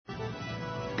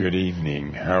Good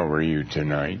evening. How are you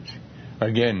tonight?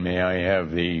 Again, may I have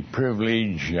the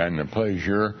privilege and the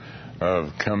pleasure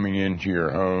of coming into your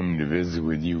home to visit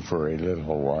with you for a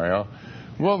little while.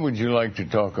 What would you like to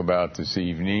talk about this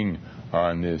evening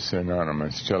on this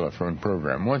anonymous telephone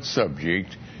program? What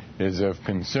subject is of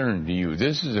concern to you?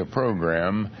 This is a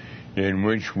program in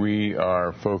which we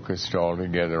are focused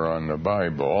altogether on the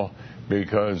Bible,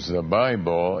 because the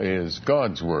Bible is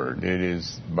God's Word. It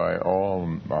is, by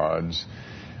all odds,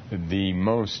 the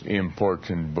most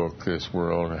important book this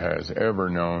world has ever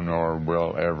known or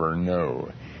will ever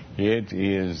know. It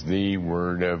is the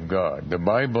Word of God. The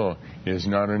Bible is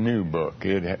not a new book.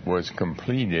 It was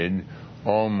completed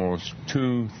almost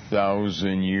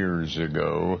 2,000 years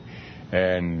ago,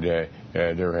 and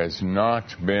there has not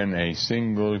been a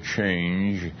single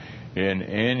change in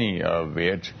any of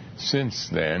it since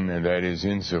then, and that is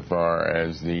insofar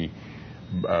as the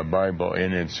Bible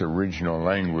in its original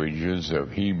languages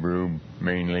of Hebrew,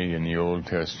 mainly in the Old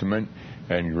Testament,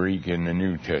 and Greek in the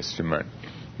New Testament.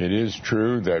 It is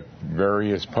true that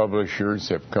various publishers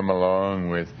have come along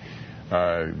with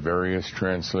various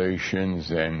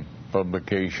translations and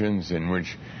publications in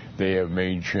which they have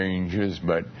made changes,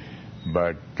 but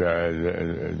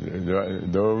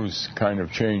those kind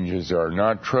of changes are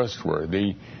not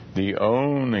trustworthy. The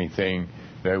only thing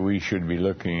that we should be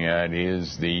looking at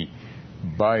is the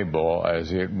Bible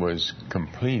as it was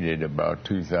completed about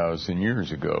 2,000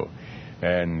 years ago.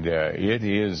 And it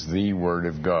is the Word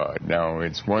of God. Now,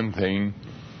 it's one thing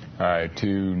to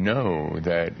know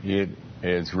that it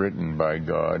is written by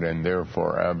God and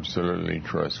therefore absolutely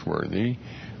trustworthy,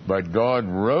 but God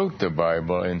wrote the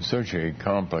Bible in such a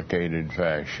complicated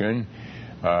fashion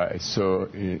so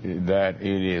that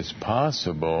it is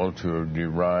possible to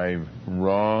derive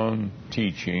wrong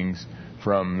teachings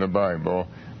from the Bible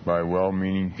by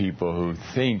well-meaning people who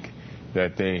think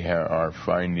that they are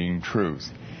finding truth.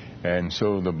 And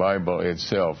so the Bible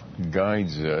itself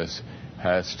guides us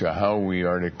as to how we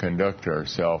are to conduct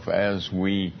ourselves as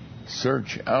we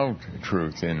search out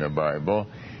truth in the Bible.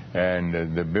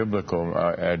 And the biblical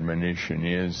admonition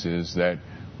is that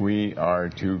we are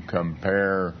to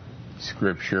compare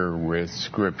Scripture with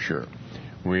Scripture.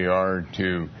 We are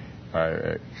to,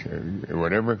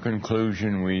 whatever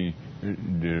conclusion we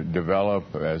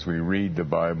develop as we read the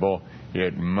Bible,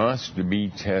 it must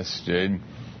be tested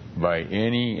by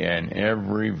any and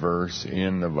every verse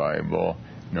in the Bible,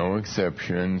 no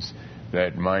exceptions,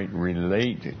 that might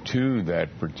relate to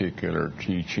that particular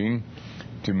teaching,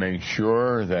 to make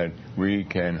sure that we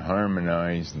can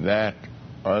harmonize those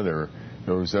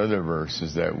other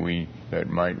verses that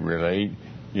might relate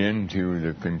into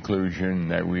the conclusion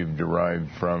that we've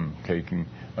derived from taking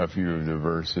a few of the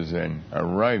verses and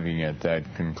arriving at that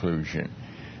conclusion.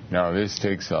 Now, this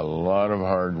takes a lot of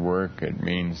hard work. It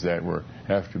means that we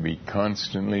have to be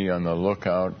constantly on the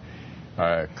lookout,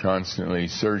 constantly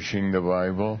searching the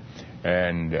Bible,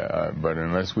 and but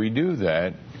unless we do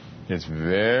that, it's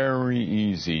very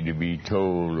easy to be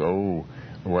told, oh,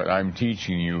 what I'm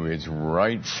teaching you is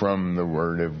right from the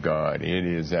Word of God. It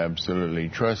is absolutely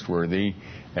trustworthy,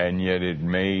 and yet it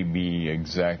may be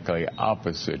exactly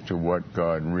opposite to what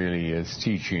God really is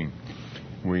teaching.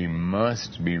 We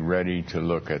must be ready to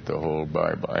look at the whole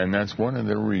Bible. And that's one of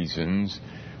the reasons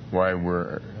why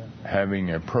we're having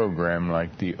a program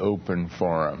like the Open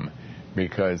Forum,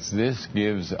 because this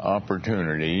gives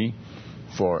opportunity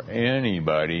for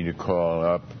anybody to call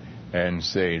up and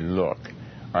say, look,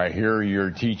 I hear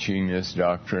you're teaching this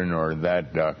doctrine or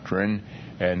that doctrine,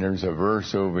 and there's a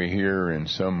verse over here in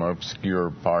some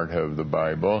obscure part of the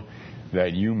Bible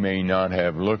that you may not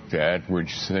have looked at,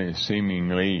 which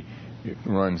seemingly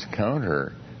runs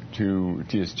counter to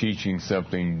just teaching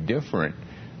something different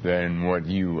than what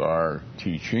you are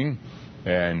teaching,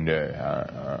 and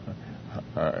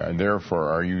therefore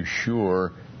are you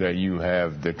sure that you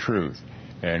have the truth?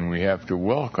 And we have to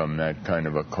welcome that kind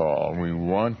of a call. We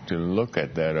want to look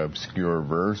at that obscure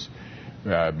verse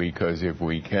because if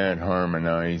we can't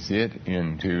harmonize it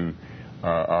into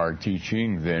our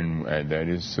teaching, then that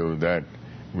is so that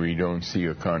we don't see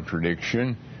a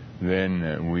contradiction,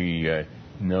 then we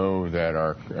know that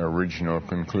our original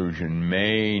conclusion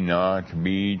may not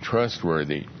be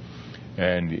trustworthy.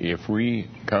 And if we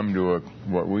come to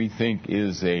what we think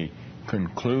is a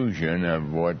conclusion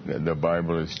of what the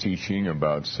Bible is teaching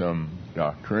about some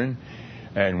doctrine,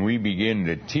 and we begin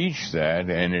to teach that,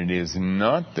 and it is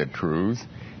not the truth,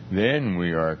 then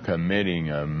we are committing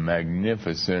a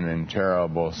magnificent and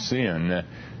terrible sin,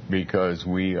 because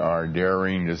we are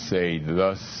daring to say,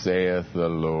 thus saith the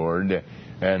Lord,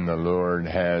 and the Lord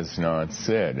has not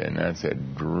said. And that's a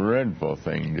dreadful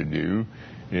thing to do.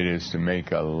 It is to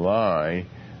make a lie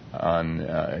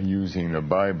on using the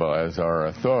Bible as our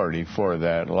authority for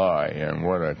that lie. And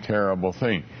what a terrible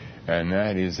thing. And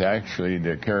that is actually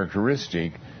the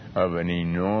characteristic of an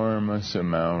enormous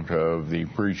amount of the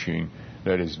preaching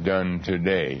that is done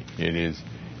today. It is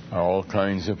all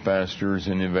kinds of pastors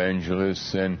and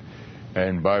evangelists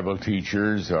and Bible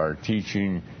teachers are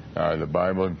teaching the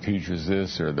Bible teaches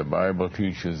this or the Bible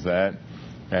teaches that,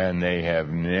 and they have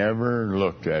never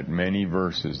looked at many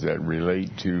verses that relate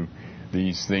to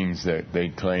these things that they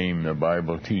claim the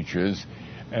Bible teaches,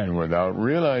 and without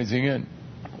realizing it,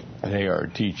 they are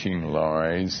teaching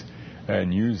lies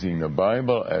and using the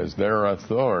Bible as their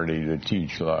authority to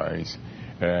teach lies.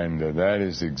 And that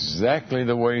is exactly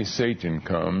the way Satan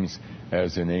comes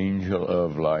as an angel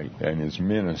of light and his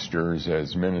ministers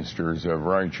as ministers of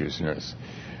righteousness.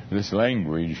 This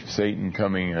language, Satan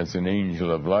coming as an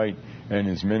angel of light and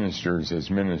his ministers as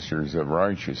ministers of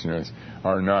righteousness,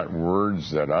 are not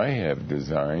words that I have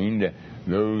designed.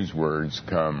 Those words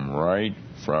come right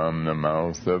from the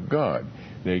mouth of God.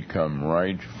 They come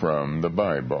right from the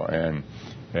Bible.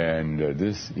 And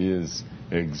this is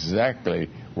exactly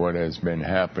what has been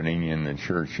happening in the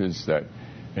churches, that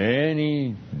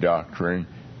any doctrine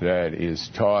that is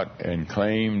taught and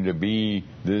claimed to be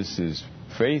this is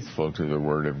faithful to the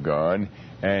Word of God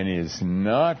and is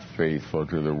not faithful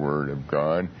to the Word of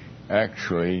God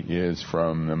actually is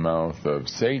from the mouth of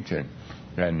Satan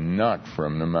and not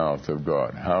from the mouth of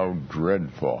God. How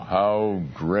dreadful, how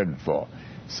dreadful.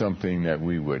 Something that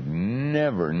we would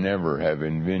never have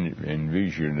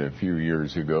envisioned a few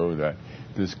years ago that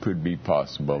this could be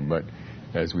possible. But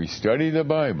as we study the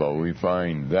Bible, we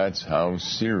find that's how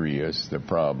serious the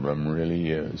problem really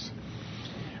is.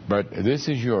 But this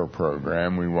is your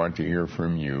program. We want to hear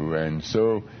from you. And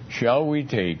so shall we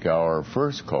take our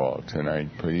first call tonight,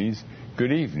 please?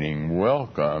 Good evening.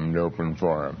 Welcome to Open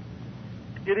Forum.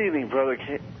 Good evening, Brother.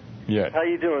 Yes. How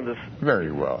you doing this?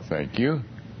 Very well, thank you.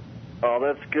 Oh,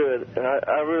 that's good.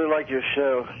 I really like your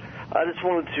show. I just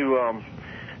wanted to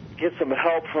get some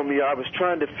help from you. I was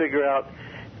trying to figure out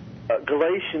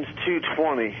Galatians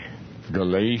 2:20.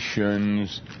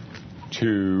 Galatians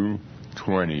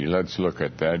 2:20. Let's look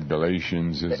at that.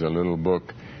 Galatians is a little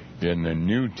book in the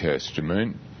New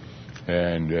Testament.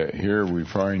 And here we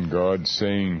find God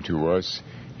saying to us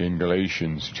in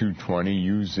Galatians 2:20,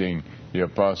 using the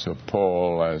Apostle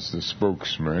Paul as the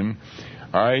spokesman,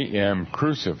 I am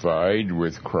crucified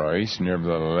with Christ,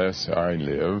 nevertheless I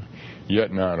live,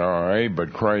 yet not I,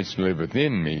 but Christ liveth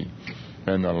in me.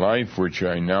 And the life which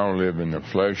I now live in the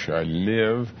flesh, I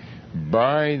live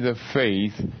by the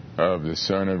faith of the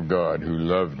Son of God, who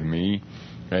loved me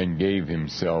and gave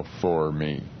himself for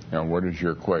me. Now, what is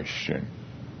your question?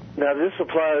 Now, this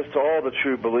applies to all the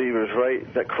true believers,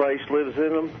 right? That Christ lives in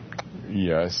them?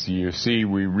 Yes. You see,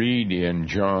 we read in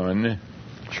John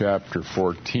chapter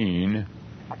 14,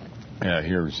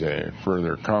 here's a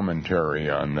further commentary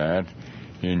on that.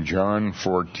 In John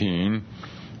 14,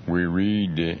 we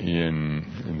read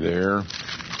in there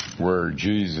where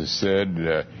Jesus said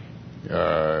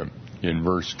in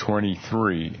verse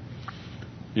 23,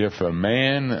 if a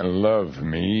man love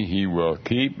me, he will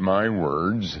keep my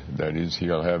words. That is,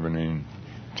 he'll have an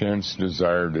intense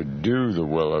desire to do the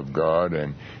will of God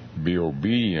and be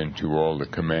obedient to all the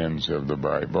commands of the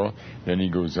Bible. Then he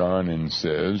goes on and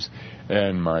says,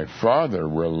 and my Father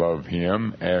will love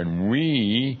him, and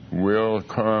we will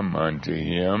come unto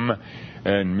him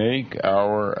and make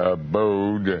our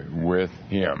abode with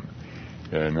him.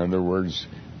 In other words,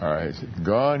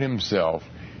 God himself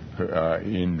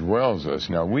indwells us.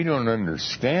 Now, we don't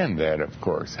understand that, of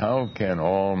course. How can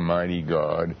Almighty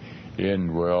God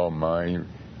indwell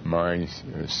my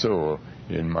soul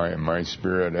in my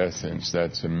spirit essence?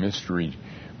 That's a mystery.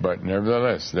 But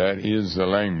nevertheless, that is the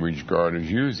language God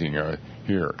is using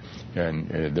here.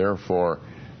 And therefore,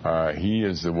 he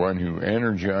is the one who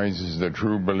energizes the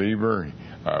true believer.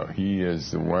 He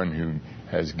is the one who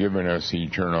has given us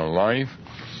eternal life.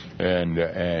 And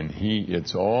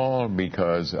it's all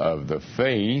because of the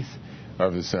faith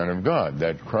of the Son of God,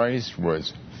 that Christ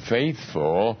was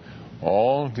faithful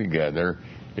altogether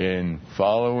in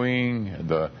following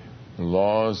the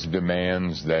law's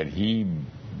demands, that he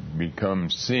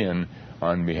becomes sin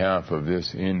on behalf of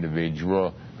this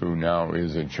individual who now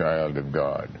is a child of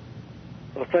God.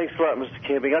 Well, thanks a lot, Mr.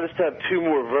 Camping. I just have two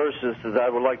more verses that I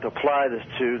would like to apply this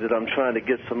to that I'm trying to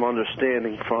get some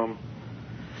understanding from.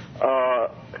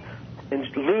 In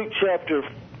Luke chapter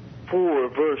 4,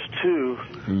 verse 2.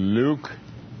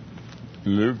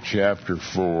 Luke chapter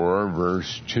 4,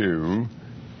 verse 2.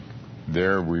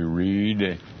 There we read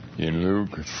in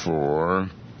Luke 4,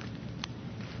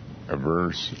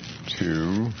 verse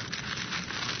 2.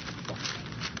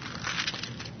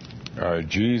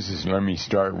 Jesus, let me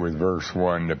start with verse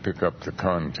 1 to pick up the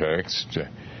context.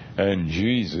 And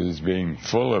Jesus, being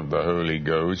full of the Holy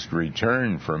Ghost,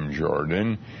 returned from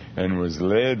Jordan and was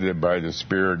led by the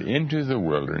Spirit into the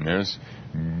wilderness,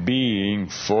 being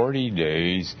 40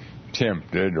 days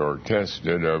tempted or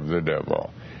tested of the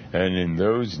devil. And in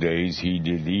those days he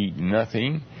did eat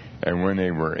nothing, and when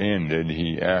they were ended,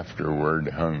 he afterward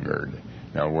hungered.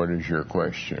 Now, what is your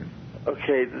question?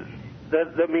 Okay,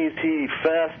 that means he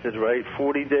fasted, right?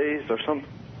 40 days or something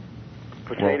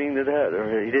pertaining to that,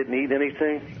 or he didn't eat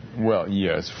anything? Well,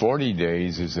 yes, 40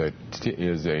 days is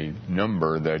a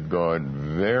number that God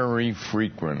very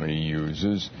frequently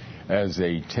uses as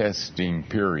a testing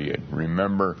period.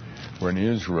 Remember, when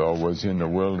Israel was in the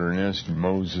wilderness,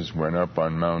 Moses went up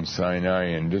on Mount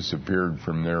Sinai and disappeared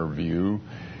from their view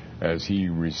as he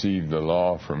received the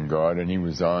law from God, and he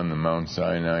was on the Mount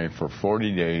Sinai for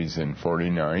 40 days and 40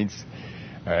 nights.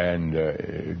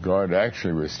 And God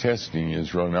actually was testing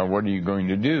Israel. Now, what are you going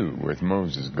to do with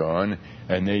Moses gone?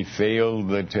 And they failed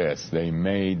the test. They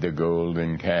made the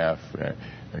golden calf,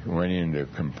 went into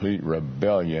complete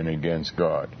rebellion against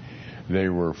God. They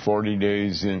were 40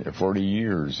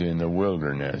 years in the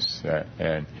wilderness,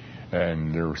 and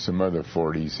there were some other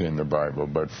 40s in the Bible.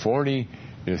 But 40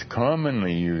 is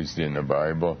commonly used in the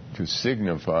Bible to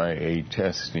signify a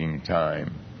testing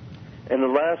time. And the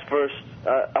last verse,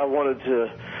 I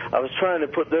was trying to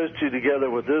put those two together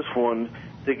with this one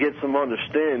to get some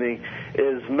understanding,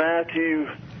 is Matthew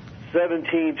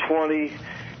 17:20,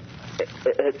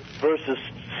 verses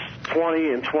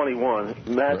 20 and 21.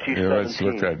 Matthew 17. Let's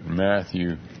look at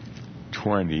Matthew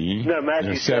 20. No,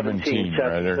 Matthew 17,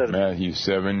 rather. 17. Matthew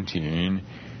 17,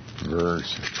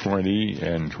 verse 20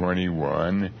 and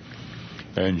 21.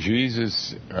 And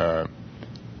Jesus,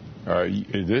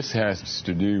 this has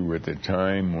to do with the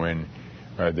time when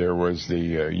there was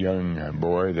the young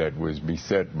boy that was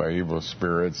beset by evil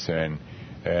spirits, and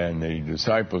the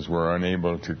disciples were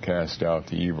unable to cast out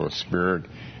the evil spirit.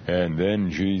 And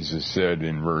then Jesus said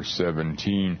in verse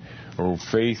 17, "O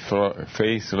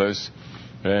faithless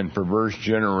and perverse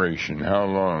generation, how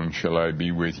long shall I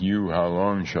be with you? How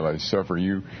long shall I suffer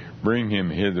you? Bring him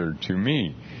hither to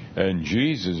me." And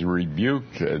Jesus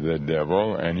rebuked the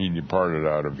devil, and he departed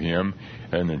out of him,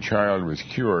 and the child was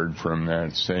cured from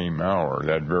that same hour,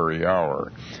 that very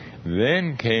hour.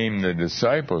 Then came the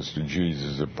disciples to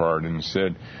Jesus apart and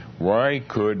said, "Why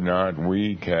could not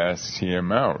we cast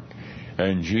him out?"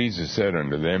 And Jesus said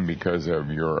unto them, "Because of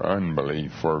your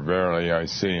unbelief. For verily I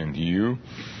say unto you,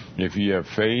 if ye have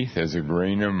faith as a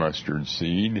grain of mustard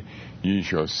seed, ye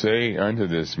shall say unto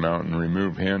this mountain,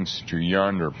 Remove hence to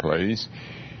yonder place,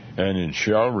 and it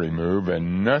shall remove,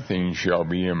 and nothing shall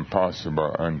be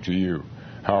impossible unto you.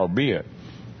 Howbeit,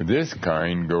 this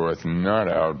kind goeth not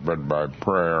out but by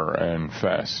prayer and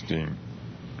fasting."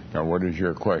 Now, what is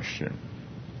your question?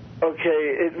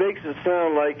 Okay, it makes it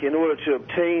sound like in order to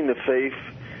obtain the faith,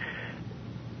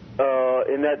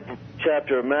 in that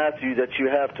chapter of Matthew, that you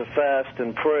have to fast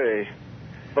and pray.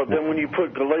 But then when you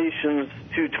put Galatians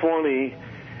 2:20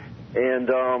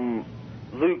 and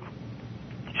Luke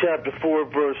chapter 4,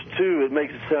 verse 2, it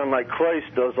makes it sound like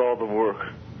Christ does all the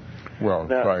work. Well,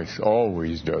 now, Christ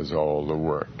always does all the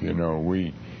work,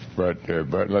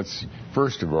 But let's,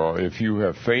 first of all, if you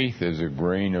have faith as a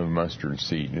grain of mustard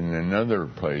seed, in another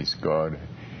place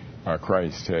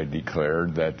Christ had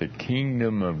declared that the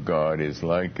kingdom of God is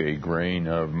like a grain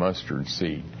of mustard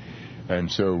seed. And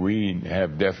so we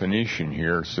have definition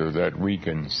here so that we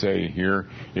can say here,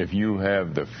 if you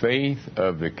have the faith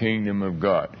of the kingdom of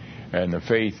God, and the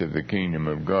faith of the kingdom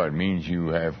of God means you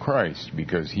have Christ,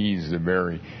 because he's the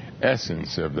very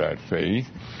essence of that faith.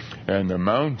 And the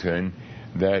mountain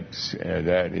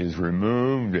that is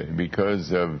removed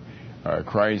because of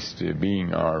Christ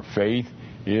being our faith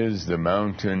is the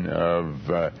mountain of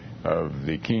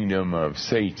the kingdom of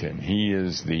Satan. He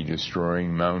is the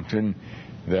destroying mountain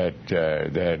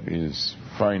that is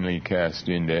finally cast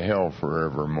into hell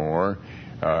forevermore.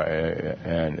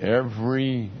 And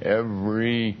every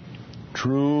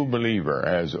true believer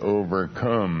has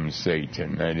overcome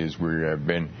Satan. That is, we have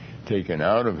been taken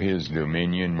out of his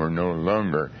dominion. We're no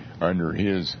longer under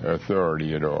his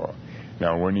authority at all.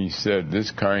 Now, when he said,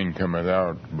 "This kind cometh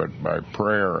out but by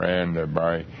prayer and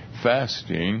by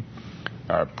fasting,"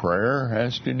 prayer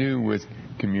has to do with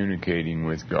communicating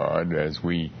with God as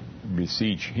we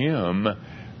beseech him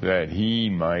that he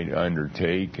might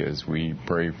undertake, as we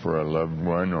pray for a loved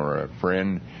one or a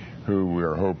friend who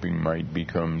we're hoping might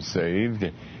become saved.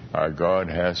 God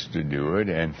has to do it.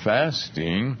 And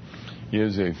fasting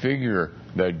is a figure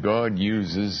that God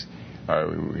uses.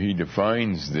 He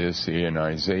defines this in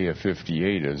Isaiah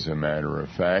 58, as a matter of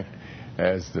fact,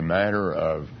 as the matter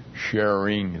of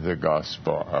sharing the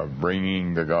gospel, of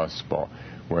bringing the gospel.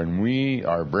 When we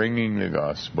are bringing the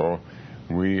gospel,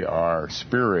 we are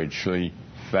spiritually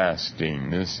fasting.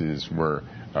 This is what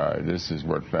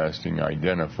fasting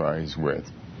identifies with.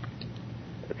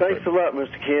 Thanks a lot,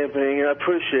 Mr. Camping. I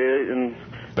appreciate it, and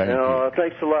thank you.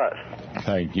 Thanks a lot.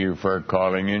 Thank you for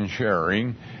calling and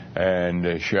sharing.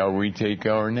 And shall we take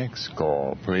our next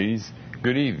call, please?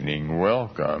 Good evening.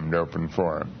 Welcome to Open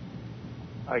Forum.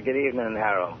 Good evening,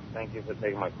 Harold. Thank you for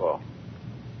taking my call.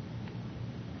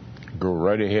 Go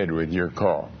right ahead with your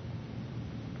call.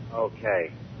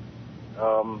 Okay.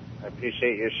 I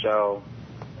appreciate your show.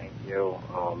 Thank you.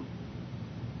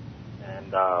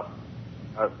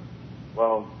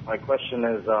 Well, my question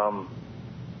is, I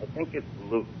think it's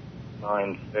Luke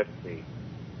 9:50.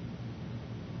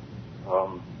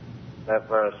 That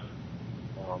verse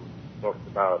talks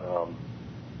about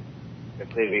if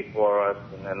they're before us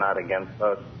and they're not against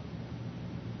us.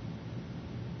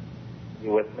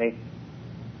 You with me?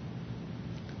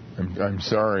 I'm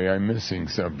sorry, I'm missing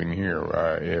something here.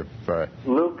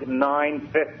 Luke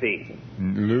 9:50.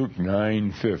 Luke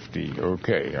 9:50.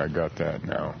 Okay, I got that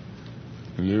now.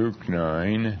 Luke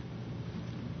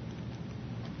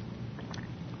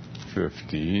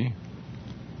 9:50.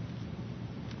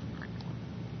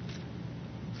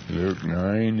 Luke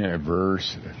 9,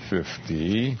 verse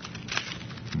 50.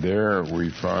 There we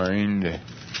find,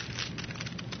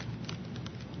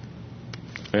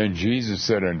 and Jesus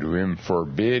said unto him,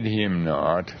 forbid him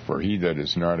not, for he that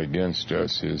is not against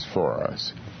us is for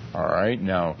us. All right,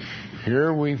 now,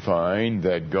 here we find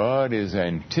that God is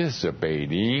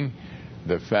anticipating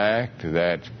the fact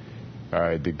that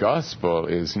the gospel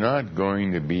is not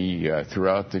going to be,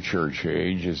 throughout the church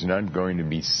age, is not going to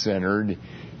be centered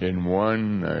in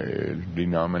one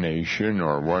denomination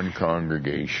or one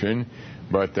congregation,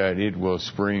 but that it will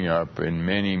spring up in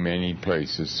many, many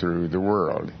places through the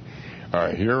world.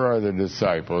 Here are the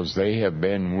disciples. They have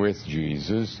been with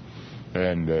Jesus,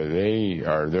 and they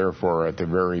are therefore at the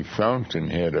very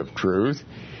fountainhead of truth.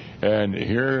 And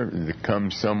here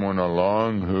comes someone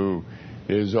along who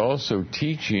is also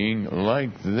teaching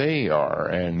like they are,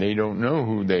 and they don't know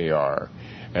who they are.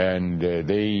 And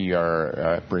they are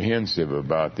apprehensive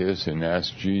about this and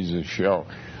ask Jesus, shall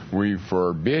we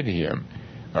forbid him?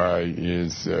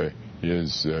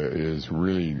 Is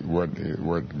really what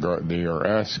God, they are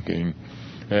asking.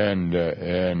 And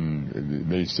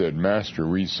they said, Master,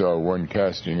 we saw one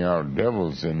casting out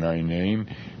devils in thy name,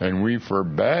 and we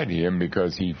forbade him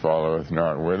because he followeth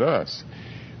not with us.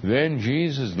 Then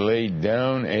Jesus laid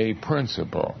down a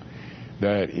principle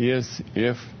that is,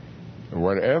 if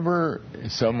whatever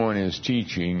someone is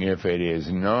teaching, if it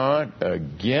is not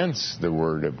against the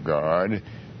Word of God,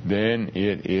 then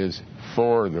it is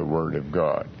for the Word of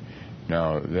God.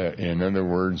 Now, that, in other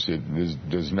words, it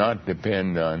does not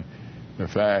depend on the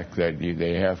fact that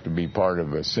they have to be part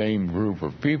of a same group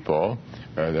of people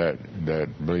that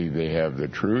believe they have the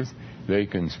truth. They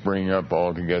can spring up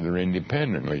altogether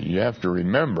independently. You have to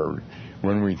remember,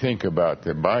 when we think about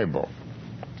the Bible,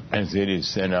 as it is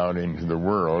sent out into the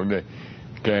world,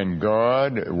 can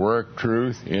God work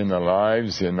truth in the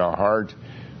lives, in the heart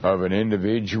of an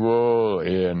individual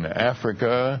in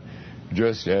Africa,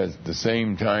 just at the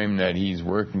same time that he's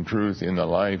working truth in the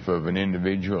life of an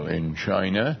individual in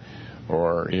China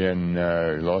or in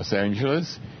Los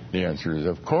Angeles? The answer is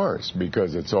of course,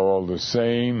 because it's all the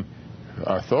same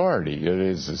authority. It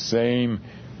is the same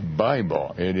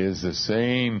Bible. It is the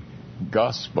same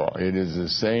gospel. It is the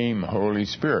same Holy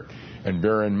Spirit. And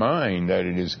bear in mind that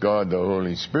it is God the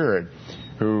Holy Spirit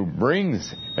who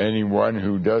brings anyone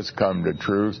who does come to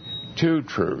truth to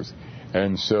truth.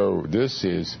 And so this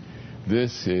is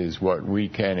what we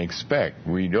can expect.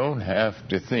 We don't have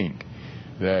to think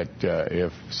that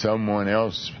if someone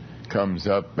else comes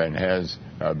up and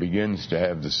begins to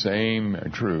have the same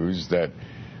truths that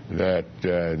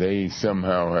they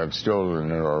somehow have stolen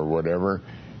it or whatever.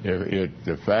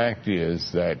 The fact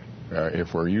is that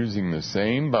if we're using the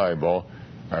same Bible,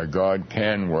 God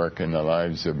can work in the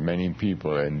lives of many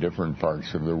people in different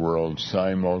parts of the world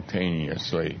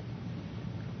simultaneously.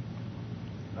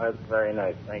 That's very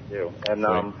nice. Thank you. And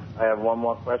I have one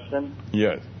more question.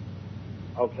 Yes.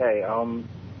 Okay.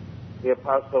 The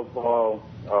Apostle Paul,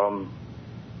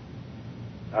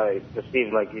 I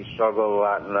perceive like he struggled a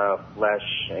lot in the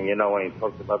flesh, and when he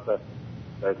talks about the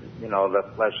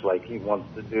flesh, like he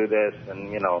wants to do this, and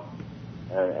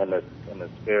and the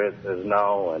spirit says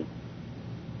no, and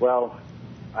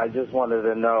I just wanted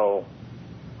to know,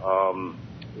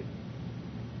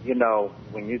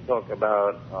 when you talk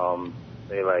about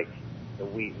say like the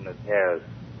wheat and the tares,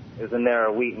 isn't there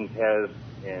a wheat and tares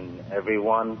in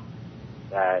everyone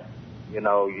that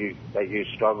you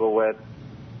struggle with?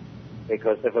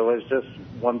 Because if it was just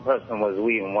one person was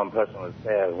wheat and one person was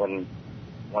tares, wouldn't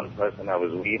one person that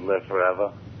was wheat live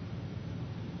forever?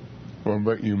 Well,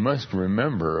 but you must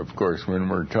remember, of course, when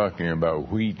we're talking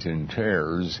about wheat and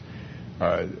tares,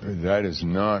 that is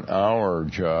not our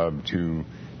job to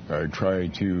try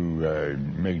to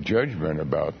make judgment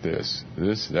about this.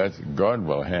 That's God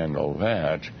will handle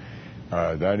that.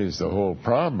 That is the whole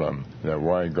problem. That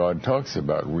why God talks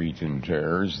about wheat and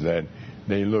tares, that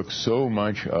they look so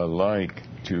much alike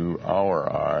to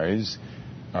our eyes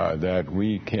that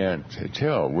we can't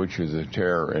tell which is a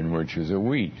tare and which is a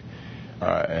wheat.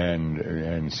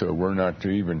 And so we're not to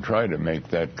even try to make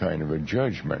that kind of a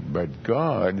judgment. But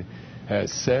God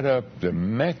has set up the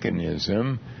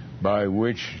mechanism by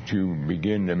which to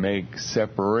begin to make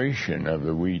separation of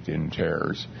the wheat and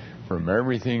tares. From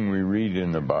everything we read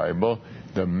in the Bible,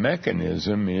 the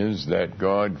mechanism is that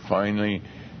God finally,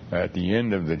 at the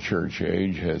end of the church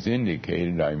age, has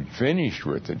indicated, I'm finished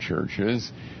with the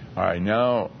churches. I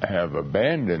now have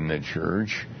abandoned the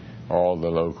church, all the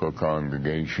local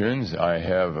congregations. I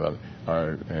have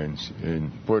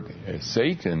and put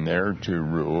Satan there to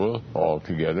rule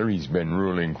altogether. He's been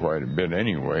ruling quite a bit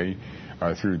anyway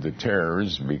through the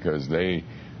tares, because they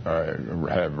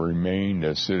have remained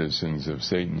as citizens of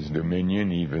Satan's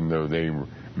dominion, even though they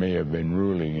may have been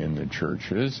ruling in the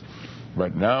churches.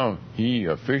 But now he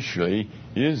officially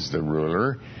is the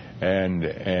ruler, and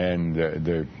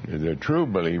the true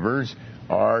believers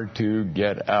are to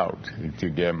get out, to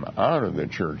get them out of the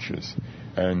churches.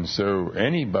 And so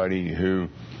anybody who,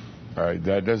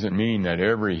 that doesn't mean that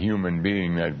every human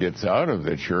being that gets out of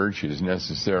the church is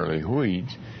necessarily wheat,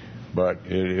 but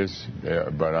it is.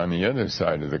 But on the other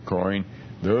side of the coin,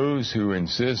 those who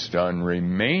insist on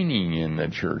remaining in the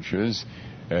churches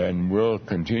and will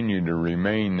continue to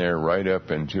remain there right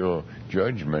up until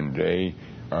Judgment Day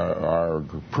are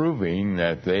proving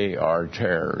that they are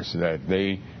tares, that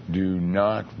they do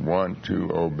not want to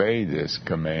obey this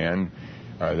command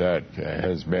that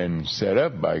has been set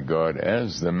up by God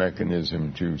as the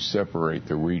mechanism to separate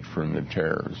the wheat from the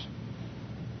tares.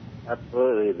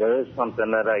 Absolutely. There is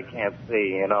something that I can't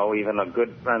see. You know, even a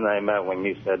good friend I met, when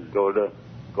you said go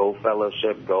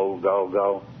fellowship,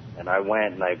 go. And I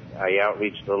went and I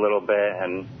outreached a little bit,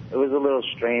 and it was a little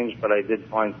strange, but I did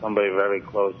find somebody very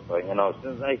close. But, you know, as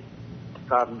soon as I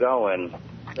stopped going,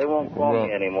 they won't call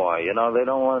me anymore. You know, they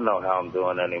don't want to know how I'm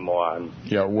doing anymore. And,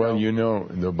 you know,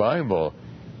 the Bible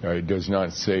does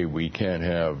not say we can't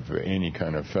have any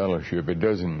kind of fellowship. It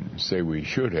doesn't say we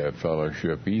should have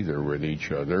fellowship either with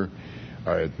each other.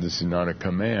 This is not a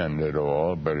command at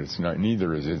all, but it's not.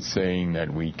 Neither is it saying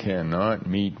that we cannot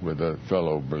meet with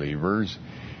fellow believers.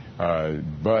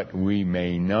 But we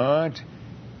may not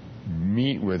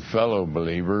meet with fellow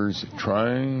believers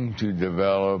trying to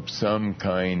develop some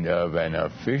kind of an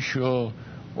official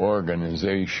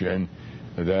organization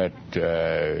that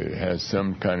has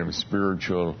some kind of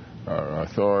spiritual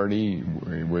authority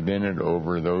within it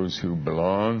over those who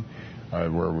belong,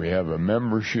 where we have a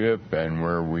membership and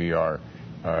where we are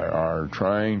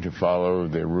trying to follow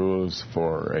the rules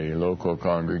for a local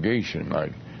congregation,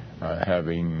 like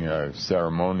having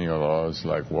ceremonial laws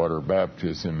like water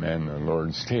baptism and the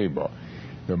Lord's table.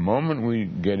 The moment we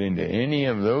get into any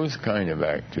of those kind of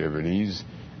activities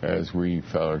as we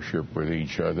fellowship with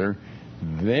each other,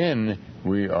 then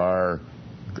we are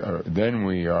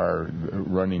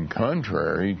running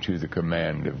contrary to the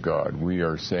command of God. We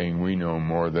are saying we know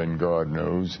more than God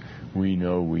knows. We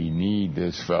know we need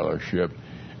this fellowship,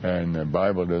 and the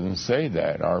Bible doesn't say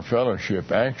that. Our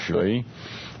fellowship actually,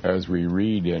 as we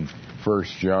read in 1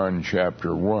 John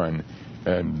chapter 1,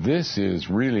 and this is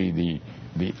really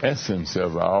the essence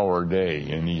of our day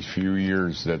in these few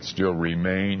years that still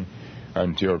remain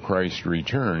until Christ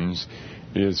returns,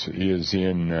 is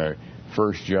in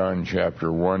 1 John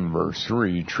chapter 1 verse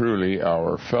 3, truly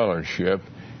our fellowship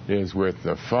is with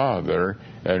the Father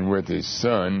and with His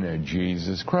Son,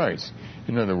 Jesus Christ.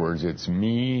 In other words, it's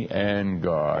me and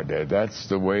God. That's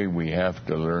the way we have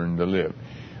to learn to live.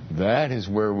 That is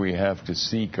where we have to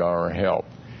seek our help.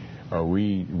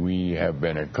 We have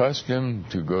been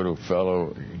accustomed to go to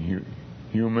fellow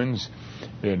humans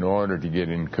in order to get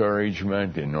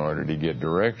encouragement, in order to get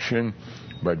direction.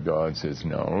 But God says,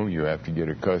 no, you have to get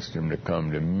accustomed to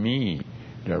come to me,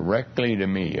 directly to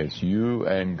me. It's you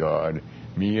and God,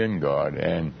 me and God.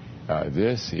 And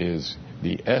this is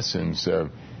the essence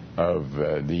of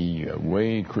the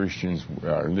way Christians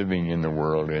are living in the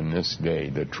world in this day,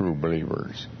 the true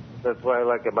believers. That's what I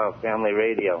like about family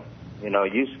radio. You know,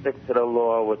 you stick to the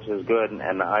law, which is good,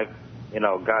 and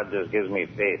God just gives me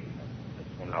faith.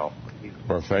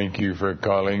 Well, thank you for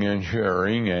calling and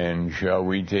sharing, and shall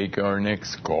we take our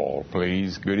next call,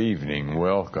 please? Good evening.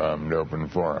 Welcome to Open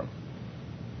Forum.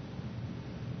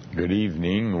 Good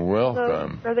evening.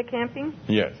 Welcome. Hello, Brother Camping?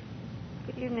 Yes.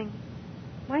 Good evening.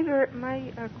 My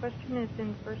question is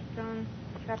in 1 John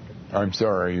chapter 5. I'm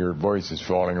sorry, your voice is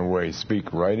falling away.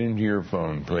 Speak right into your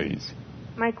phone, please.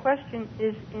 My question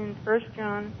is in 1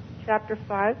 John chapter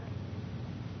 5.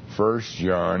 1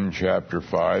 John chapter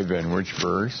 5, and which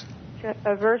verse?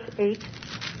 Verse 8.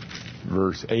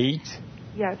 Verse 8?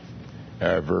 Yes.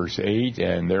 Verse 8,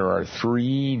 and there are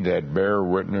three that bear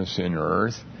witness in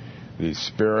earth, the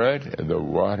Spirit, the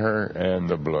water, and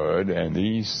the blood, and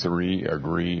these three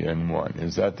agree in one.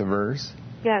 Is that the verse?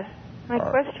 Yes. My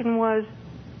question was,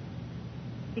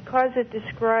 because it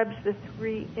describes the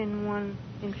three in one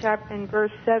in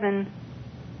verse 7,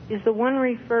 is the one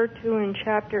referred to in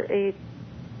chapter 8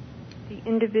 the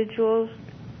individuals,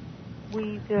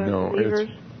 believers?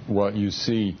 Well, you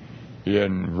see,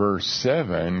 in verse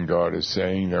 7, God is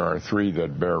saying there are three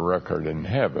that bear record in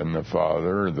heaven, the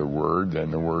Father, the Word,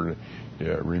 and the Word,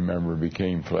 remember,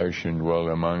 became flesh and dwelt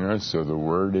among us. So the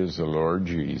Word is the Lord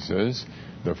Jesus,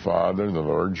 the Father, the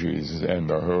Lord Jesus, and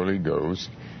the Holy Ghost,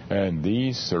 and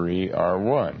these three are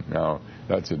one. Now,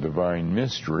 that's a divine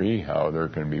mystery, how there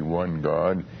can be one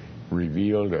God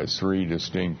revealed as three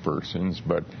distinct persons,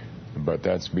 but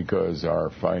that's because our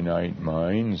finite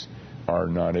minds are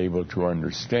not able to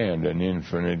understand an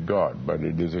infinite God. But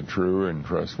it is a true and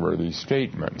trustworthy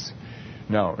statement.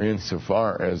 Now,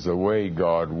 insofar as the way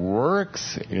God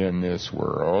works in this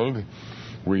world,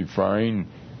 we find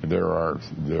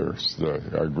there's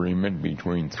the agreement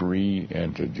between three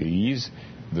entities.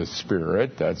 The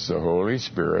Spirit, that's the Holy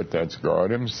Spirit, that's God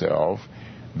Himself.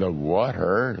 The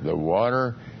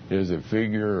water is a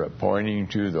figure pointing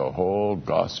to the whole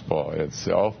gospel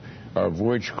itself, of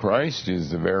which Christ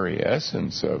is the very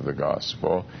essence of the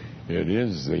gospel. It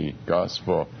is the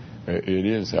gospel. It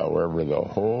is, however, the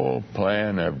whole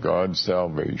plan of God's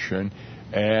salvation.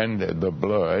 And the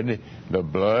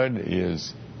blood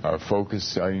is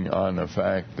focusing on the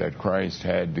fact that Christ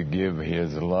had to give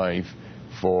His life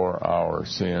for our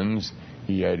sins.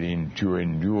 He had to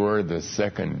endure the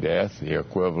second death, the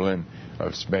equivalent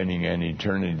of spending an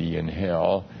eternity in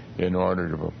hell, in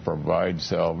order to provide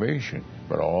salvation.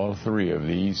 But all three of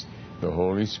these, the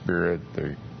Holy Spirit,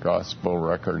 the gospel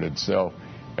record itself,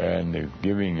 and the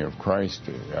giving of Christ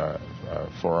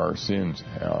for our sins,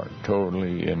 are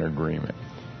totally in agreement.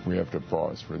 We have to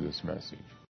pause for this message.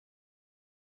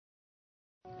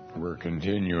 We're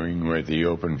continuing with the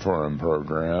Open Forum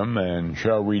program, and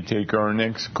shall we take our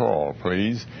next call,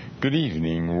 please? Good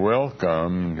evening.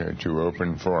 Welcome to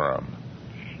Open Forum.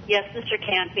 Yes, Mr.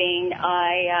 Camping,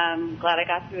 I am glad I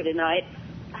got through tonight.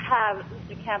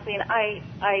 Mr. Camping,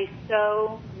 I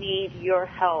so need your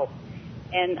help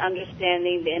in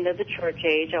understanding the end of the church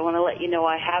age. I want to let you know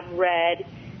I have read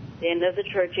The End of the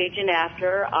Church Age and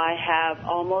After. I have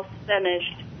almost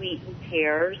finished Wheat and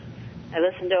Tares. I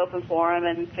listen to Open Forum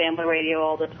and Family Radio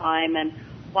all the time, and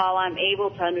while I'm able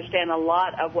to understand a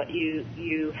lot of what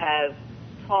you have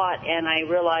taught, and I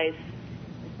realize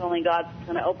it's only God's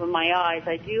going to open my eyes,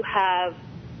 I do have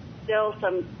still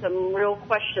some real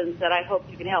questions that I hope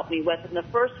you can help me with. And the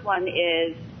first one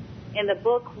is, in the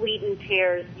book Wheat and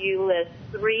Tares, you list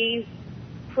three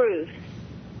proofs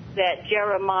that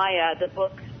Jeremiah, the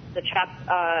book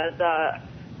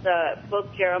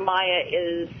Jeremiah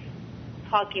is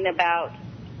talking about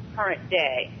current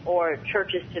day or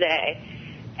churches today.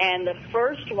 And the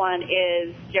first one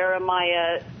is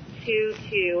Jeremiah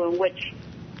 2:2, in which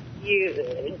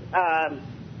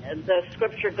the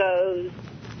scripture goes,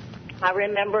 I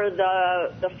remember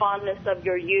the fondness of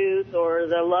your youth, or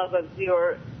the love of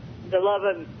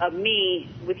me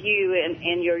with you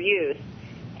in your youth.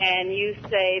 And you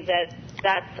say that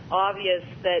that's obvious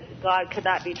that God could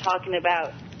not be talking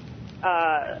about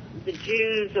the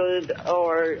Jews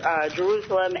or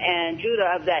Jerusalem and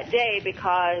Judah of that day,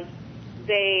 because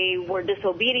they were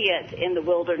disobedient in the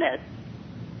wilderness.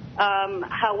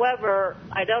 However,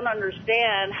 I don't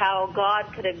understand how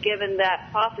God could have given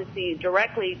that prophecy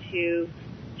directly to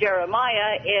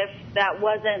Jeremiah if that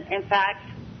wasn't, in fact,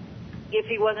 if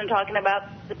he wasn't talking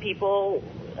about the people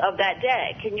of that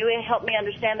day. Can you help me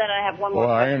understand that? I have one more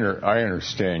question. Well, I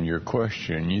understand your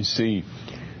question. You see,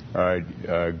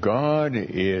 God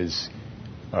is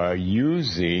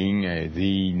using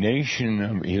the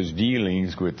nation, his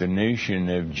dealings with the nation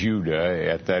of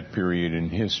Judah at that period in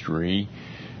history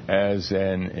as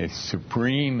a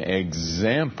supreme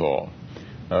example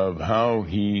of how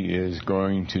he is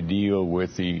going to deal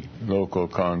with the local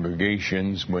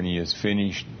congregations when he has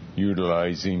finished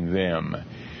utilizing them.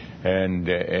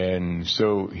 And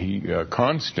so he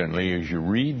constantly, as you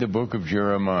read the book of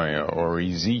Jeremiah or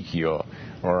Ezekiel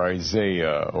or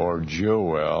Isaiah or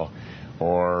Joel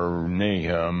or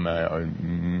Nahum,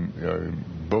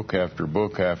 book after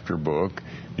book after book,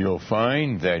 you'll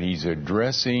find that he's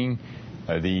addressing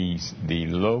the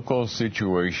local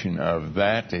situation of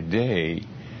that day.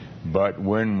 But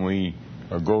when we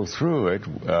go through it,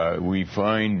 we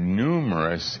find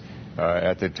numerous.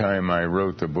 At the time I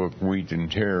wrote the book Wheat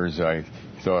and Tares, I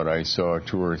thought I saw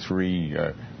 2 or 3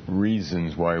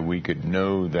 reasons why we could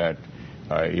know that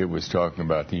it was talking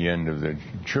about the end of the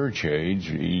church age,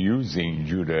 using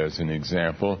Judah as an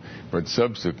example. But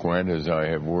subsequent, as I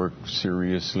have worked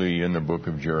seriously in the book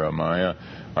of Jeremiah,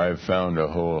 I have found a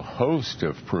whole host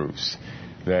of proofs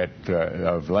that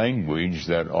of language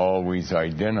that always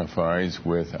identifies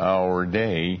with our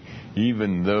day,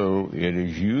 even though it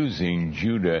is using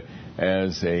Judah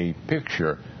as a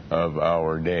picture of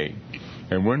our day.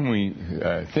 And when we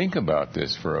think about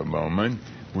this for a moment,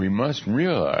 we must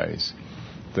realize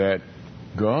that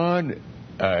God,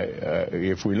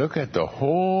 if we look at the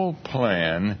whole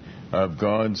plan of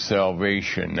God's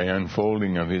salvation, the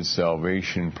unfolding of His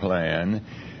salvation plan,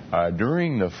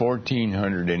 during the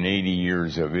 1480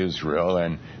 years of Israel,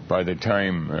 and by the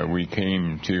time we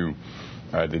came to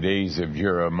the days of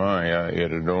Jeremiah,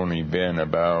 it had only been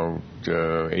about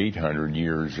 800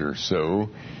 years or so.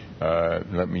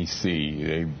 Let me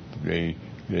see.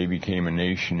 They became a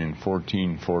nation in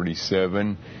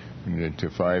 1447 to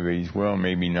 580. Well,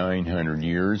 maybe 900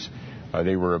 years.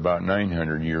 They were about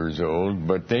 900 years old,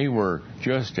 but they were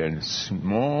just a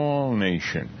small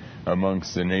nation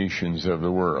amongst the nations of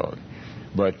the world.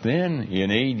 But then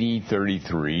in AD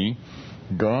 33,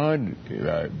 God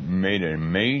made a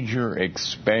major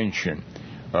expansion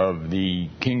of the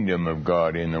kingdom of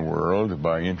God in the world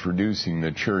by introducing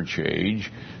the church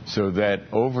age, so that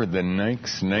over the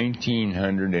next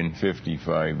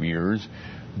 1955 years,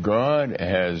 God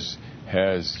has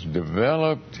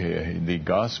developed the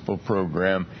gospel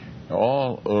program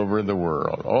all over the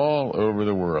world. All over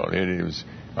the world. It is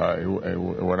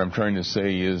what I'm trying to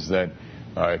say is that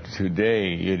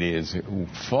today it is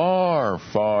far,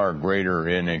 far greater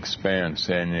in expanse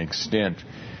and extent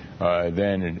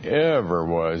than it ever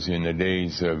was in the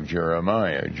days of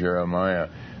Jeremiah. Jeremiah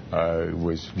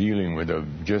was dealing with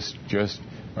just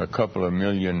a couple of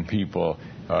million people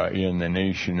in the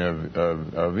nation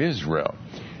of Israel.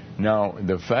 Now,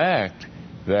 the fact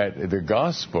that the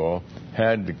gospel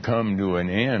had to come to an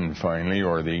end finally,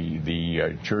 or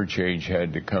the church age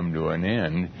had to come to an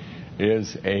end,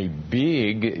 is a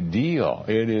big deal.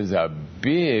 It is a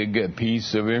big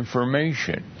piece of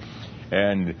information.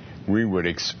 And we would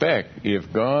expect,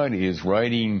 if God is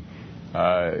writing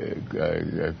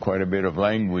quite a bit of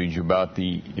language about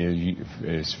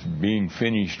being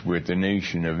finished with the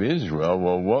nation of Israel,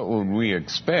 well, what would we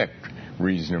expect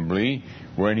reasonably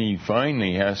when he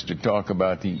finally has to talk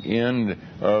about the end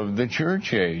of the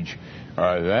church age?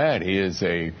 That is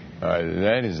a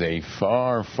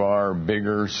far, far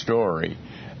bigger story.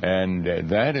 And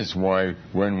that is why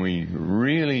when we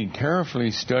really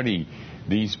carefully study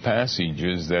these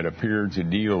passages that appear to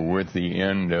deal with the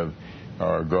end of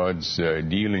God's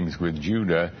dealings with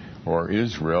Judah or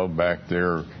Israel back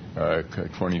there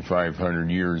 2,500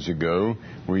 years ago,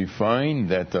 we find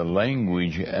that the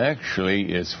language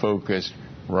actually is focused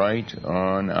right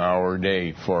on our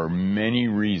day for many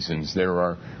reasons. There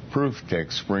are proof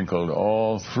texts sprinkled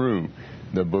all through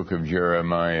the book of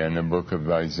Jeremiah and the book of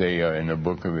Isaiah and the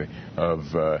book and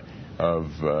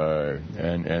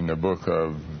the book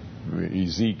of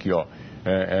Ezekiel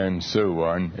and so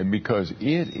on, because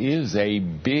it is a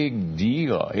big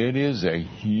deal. It is a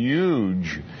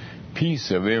huge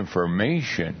piece of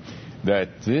information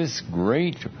that this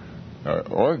great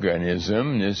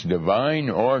organism, this divine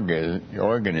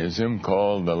organism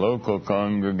called the local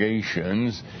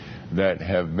congregations that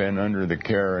have been under the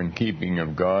care and keeping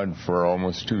of God for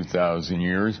almost 2,000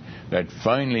 years, that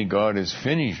finally God is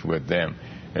finished with them.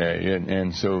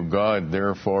 And so God,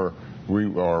 therefore,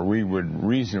 we would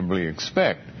reasonably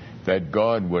expect that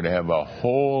God would have a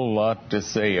whole lot to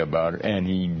say about it, and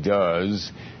He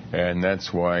does, and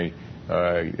that's why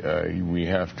we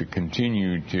have to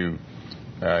continue to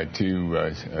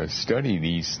study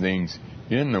these things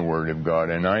in the Word of God.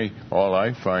 And all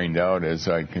I find out as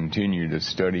I continue to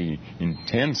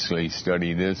intensely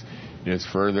study this, is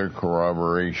further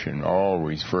corroboration,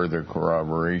 always further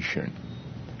corroboration.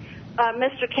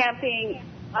 Mr. Camping,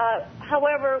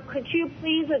 however, could you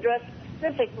please address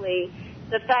specifically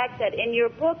the fact that in your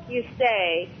book you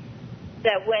say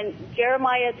that when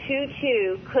Jeremiah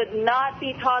 2:2 could not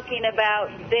be talking about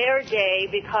their day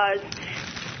because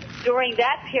during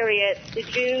that period the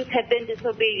Jews had been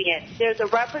disobedient. There's a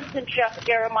reference in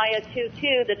Jeremiah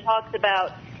 2:2 that talks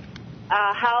about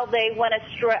how they went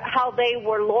astray, how they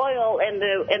were loyal in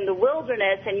the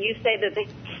wilderness, and you say that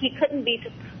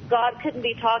God couldn't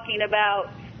be talking about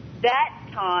that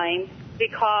time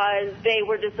because they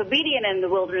were disobedient in the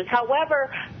wilderness.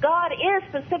 However, God is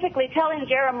specifically telling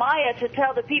Jeremiah to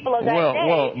tell the people of that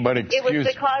day but it was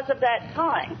because of that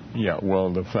time. Yeah, well,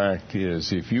 the fact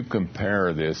is, if you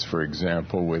compare this, for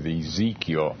example, with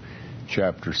Ezekiel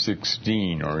chapter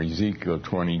 16 or Ezekiel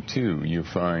 22, you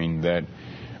find that,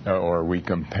 or we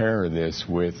compare this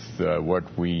with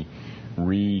what we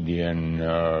read in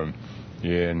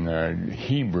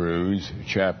Hebrews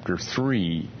chapter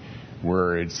 3,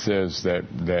 where it says that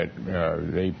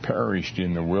they perished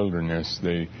in the wilderness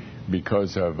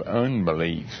because of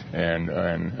unbelief and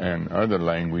other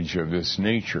language of this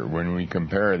nature. When we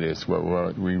compare this,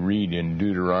 what we read in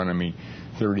Deuteronomy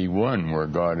 31, where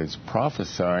God is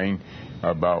prophesying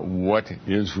about what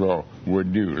Israel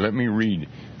would do. Let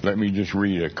me just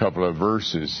read a couple of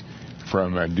verses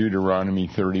from Deuteronomy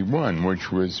 31,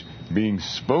 which was being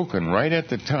spoken right at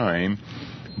the time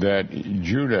that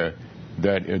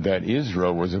that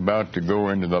Israel was about to go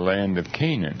into the land of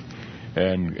Canaan.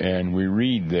 And we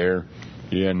read there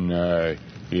in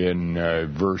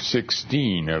verse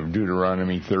 16 of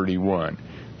Deuteronomy 31,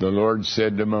 the Lord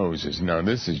said to Moses, now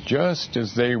this is just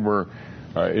as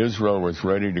Israel was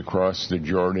ready to cross the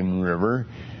Jordan River,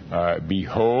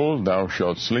 behold, thou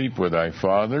shalt sleep with thy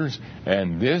fathers,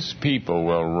 and this people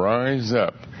will rise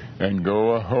up and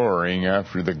go a-whoring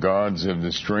after the gods of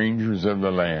the strangers of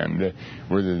the land,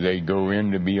 whither they go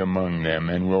in to be among them,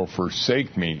 and will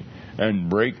forsake me, and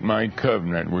break my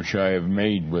covenant which I have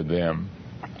made with them.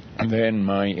 Then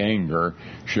my anger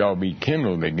shall be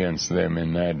kindled against them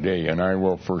in that day, and I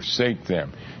will forsake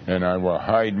them, and I will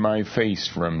hide my face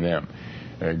from them.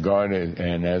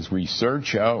 And as we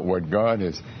search out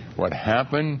what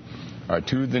happened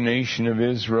to the nation of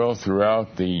Israel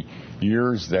throughout the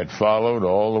years that followed,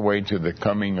 all the way to the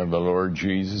coming of the Lord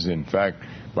Jesus. In fact,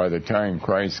 by the time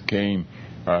Christ came,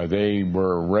 they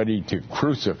were ready to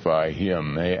crucify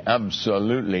him. They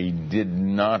absolutely did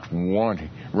not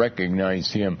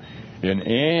recognize him in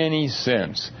any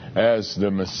sense as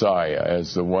the Messiah,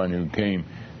 as the one who came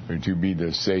to be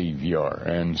the Savior.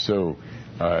 And so,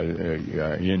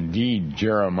 indeed,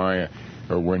 Jeremiah,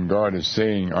 when God is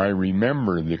saying, I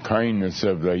remember the kindness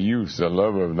of thy youth, the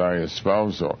love of thy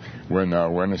espousal, when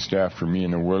thou wentest after me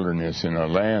in the wilderness in a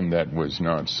land that was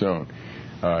not sown.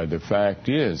 The fact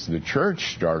is, the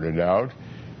church started out,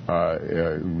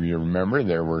 you remember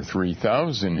there were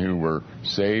 3,000 who were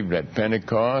saved at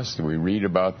Pentecost. We read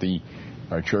about the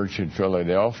church at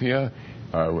Philadelphia,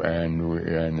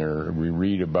 and we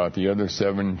read about the other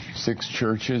 6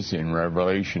 churches in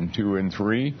Revelation 2 and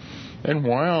 3. And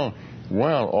while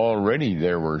already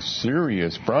there were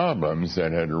serious problems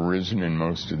that had arisen in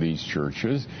most of these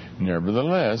churches,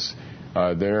 nevertheless,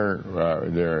 God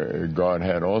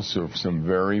had also some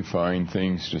very fine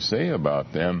things to say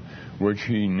about them, which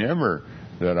he never,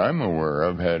 that I'm aware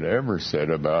of, had ever said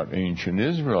about ancient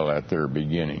Israel at their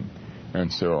beginning.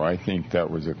 And so I think that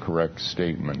was a correct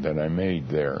statement that I made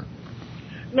there.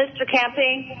 Mr.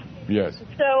 Camping? Yes.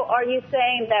 So are you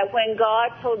saying that when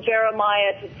God told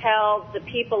Jeremiah to tell the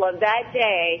people of that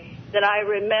day that I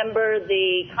remember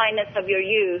the kindness of your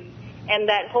youth, and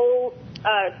that whole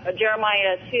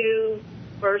Jeremiah 2,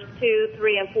 verse 2,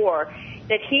 3, and 4,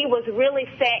 that he was really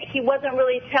saying, he wasn't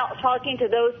really talking to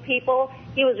those people,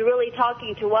 he was really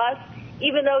talking to us,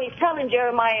 even though he's telling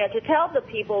Jeremiah to tell the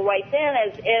people right then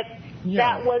as if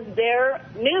that was their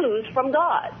news from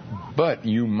God. But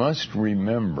you must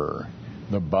remember,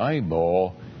 the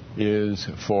Bible is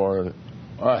for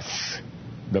us.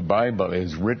 The Bible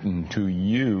is written to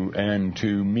you and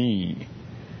to me.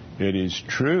 It is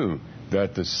true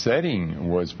that the setting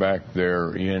was back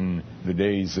there in the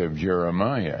days of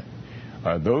Jeremiah.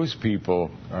 Those people,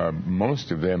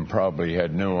 most of them probably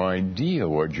had no idea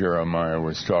what Jeremiah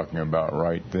was talking about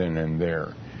right then and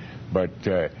there. But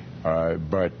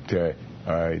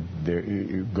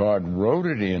God wrote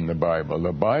it in the Bible.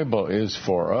 The Bible is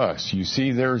for us. You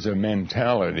see, there's a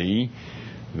mentality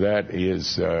that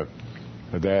is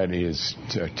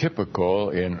typical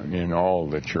in all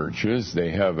the churches.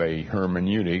 They have a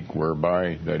hermeneutic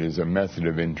that is a method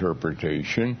of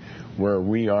interpretation, where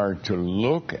we are to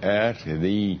look at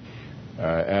the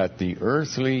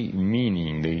earthly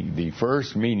meaning, the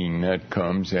first meaning that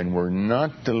comes, and we're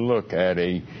not to look at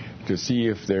to see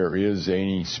if there is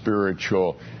any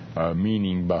spiritual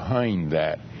meaning behind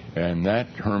that. And that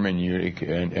hermeneutic,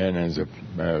 and as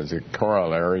a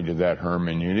corollary to that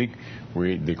hermeneutic,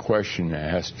 the question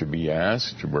has to be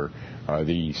asked, where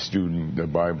the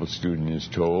Bible student is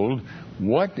told,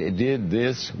 what did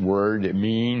this word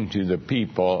mean to the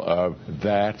people of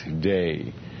that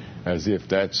day? As if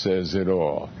that says it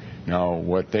all. Now,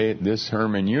 this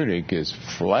hermeneutic is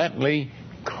flatly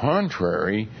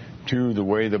contrary to the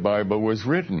way the Bible was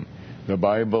written. The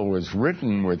Bible was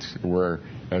written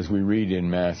as we read in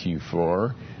Matthew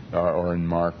 4 or in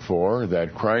Mark 4,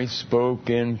 that Christ spoke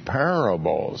in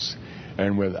parables.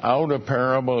 And without a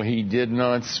parable, he did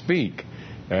not speak.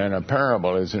 And a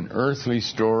parable is an earthly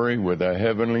story with a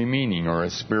heavenly meaning or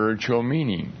a spiritual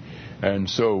meaning. And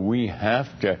so we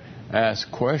have to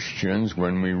ask questions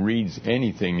when we read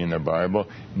anything in the Bible,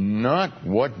 not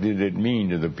what did it mean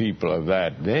to the people of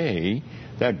that day.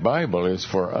 That Bible is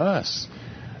for us.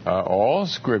 All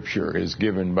Scripture is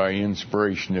given by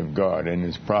inspiration of God and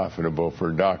is profitable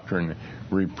for doctrine,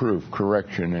 reproof,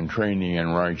 correction, and training in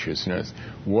righteousness.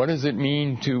 What does it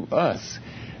mean to us?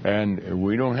 And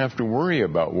we don't have to worry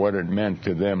about what it meant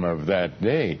to them of that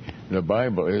day. The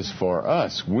Bible is for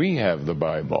us. We have the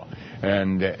Bible.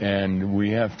 And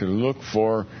we have to look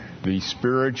for the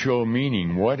spiritual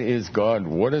meaning. What is God?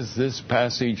 What is this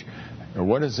passage?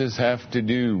 What does this have to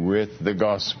do with the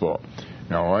gospel?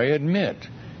 Now, I admit,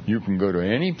 you can go to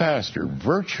any pastor,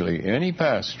 virtually any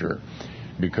pastor,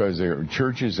 because their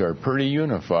churches are pretty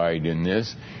unified in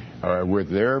this, with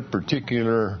their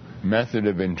particular method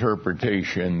of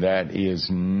interpretation that is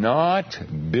not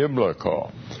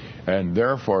biblical. And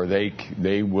therefore,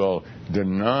 they will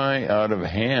deny out of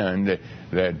hand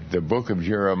that the book of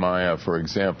Jeremiah, for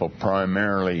example,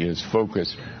 primarily is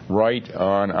focused right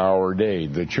on our day,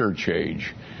 the church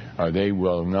age. They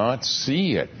will not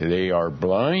see it. They are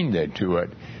blinded to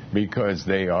it because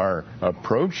they are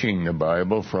approaching the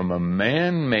Bible from a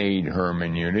man-made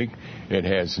hermeneutic. It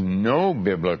has no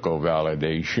biblical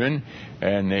validation,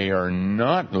 and they are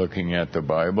not looking at the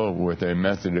Bible with a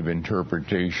method of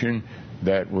interpretation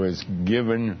that was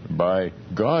given by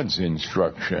God's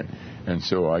instruction. And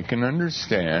so I can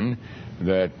understand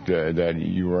that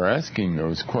you are asking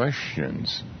those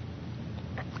questions.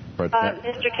 But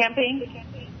Mr. Camping,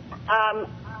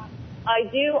 I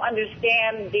do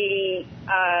understand the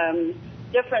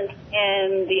difference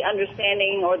in the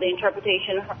understanding or the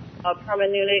interpretation of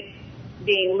hermeneutic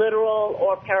being literal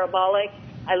or parabolic.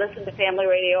 I listen to family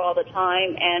radio all the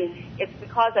time, and it's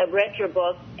because I've read your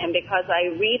book and because I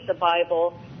read the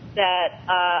Bible that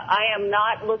I am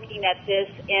not looking at this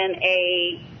in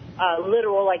a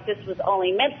literal, like this was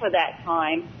only meant for that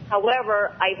time.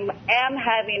 However, I am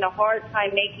having a hard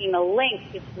time making a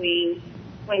link between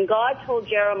when God told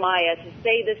Jeremiah to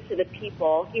say this to the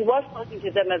people, he was talking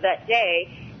to them of that day,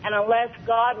 and unless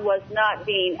God was not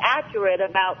being accurate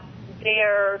about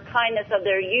their kindness of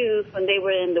their youth when they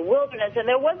were in the wilderness, and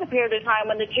there was a period of time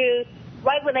when the Jews,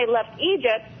 right when they left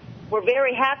Egypt, were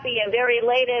very happy and very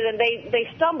elated, and they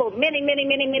stumbled many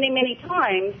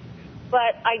times,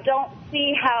 but I don't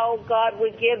see how God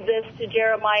would give this to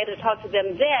Jeremiah to talk to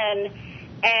them then,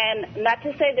 and not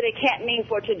to say that it can't mean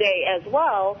for today as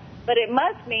well, but it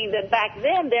must mean that back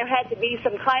then there had to be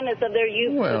some kindness of their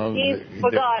youth for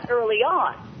God early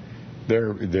on.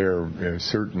 There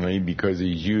certainly, because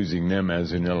he's using them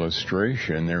as an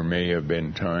illustration, there may have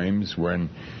been times when,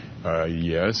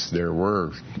 yes, there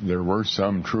were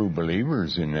some true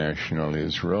believers in national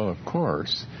Israel, of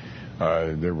course.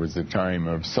 There was the time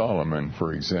of Solomon,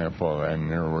 for example, and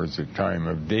there was a time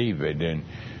of David, and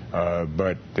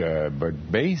but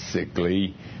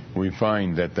basically, we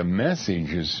find that the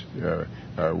message is,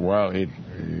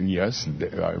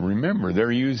 remember,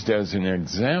 they're used as an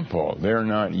example. They're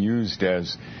not used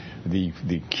as the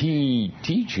key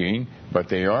teaching, but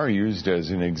they are used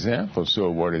as an example. So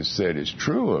what is said is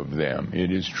true of them.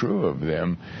 It is true of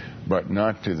them, but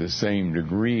not to the same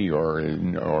degree or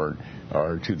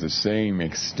to the same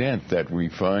extent that we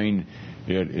find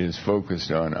it is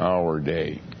focused on our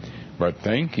day. But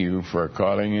thank you for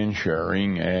calling and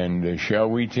sharing, and shall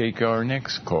we take our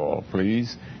next call,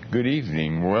 please? Good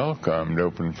evening. Welcome to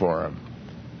Open Forum.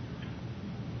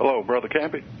 Hello, Brother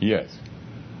Campy? Yes.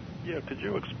 Yeah, could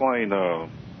you explain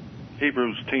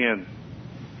Hebrews 10,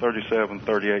 37,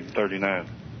 38, and 39?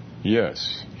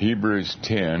 Yes. Hebrews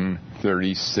 10,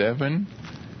 37.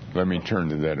 Let me turn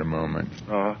to that a moment.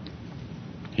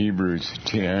 Hebrews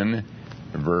 10,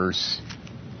 verse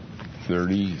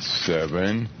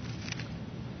 37.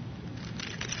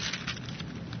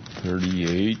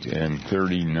 38 and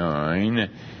 39,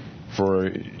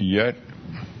 for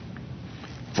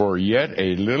For yet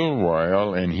a little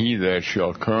while, and he that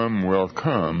shall come will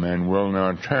come, and will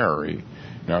not tarry.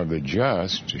 Now the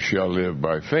just shall live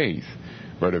by faith.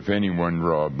 But if anyone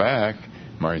draw back,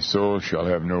 my soul shall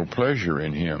have no pleasure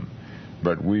in him.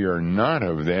 But we are not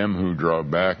of them who draw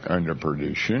back unto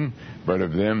perdition, but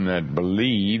of them that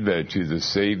believe to the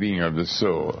saving of the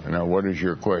soul. Now, what is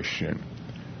your question?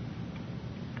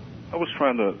 I was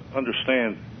trying to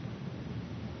understand.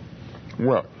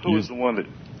 Well, who is the one that...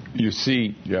 You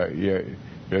see,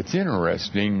 it's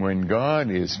interesting when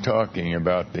God is talking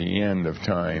about the end of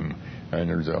time, and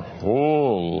there's a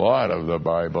whole lot of the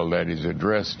Bible that is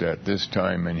addressed at this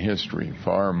time in history,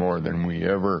 far more than we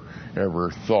ever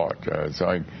thought. As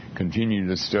I continue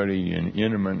to study and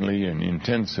intimately and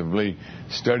intensively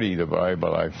study the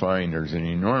Bible, I find there's an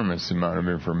enormous amount of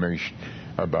information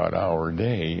about our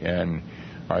day, and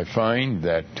I find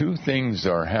that two things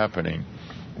are happening.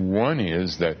 One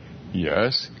is that,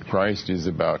 yes, Christ is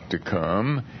about to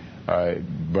come,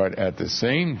 but at the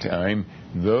same time,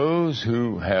 those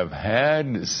who have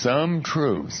had some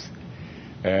truth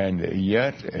and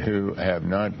yet who have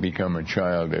not become a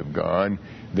child of God,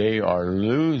 they are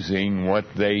losing what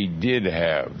they did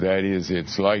have. That is,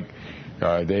 it's like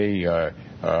they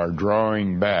are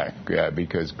drawing back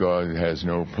because God has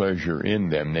no pleasure in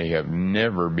them. They have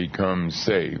never become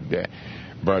saved.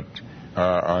 But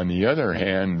on the other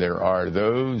hand, there are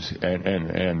those,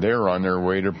 and they're on their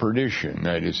way to perdition.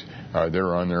 That is,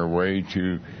 they're on their way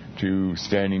to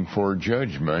standing for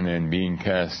judgment and being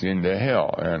cast into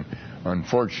hell. And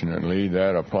unfortunately,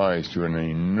 that applies to an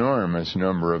enormous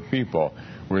number of people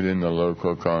within the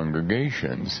local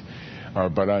congregations.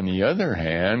 But on the other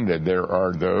hand, there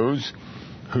are those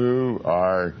who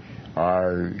are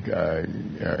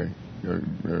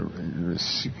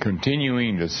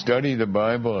continuing to study the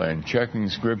Bible and checking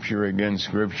Scripture against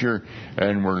Scripture,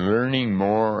 and we're learning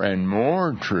more and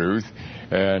more truth,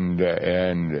 and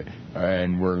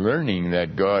we're learning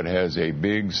that God has a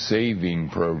big saving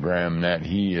program that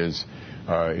He is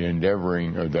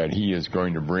that He is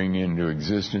going to bring into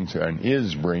existence and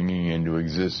is bringing into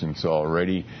existence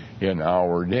already in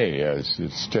our day, as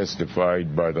it's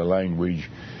testified by the language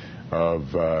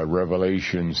of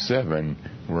Revelation 7,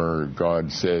 where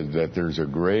God says that there's a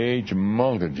great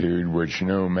multitude which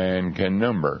no man can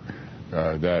number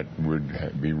that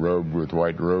would be robed with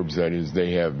white robes. That is,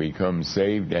 they have become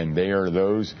saved, and they are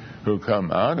those who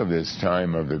come out of this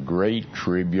time of the great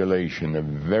tribulation, the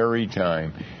very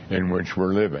time in which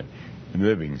we're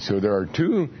living. So there are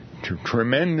two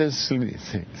tremendous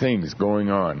things going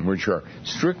on which are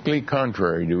strictly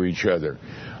contrary to each other.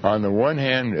 On the one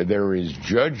hand, there is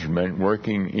judgment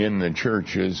working in the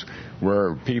churches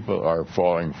where people are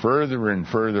falling further and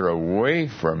further away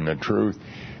from the truth,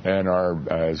 and are,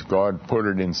 as God put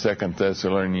it in 2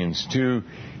 Thessalonians 2,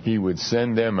 He would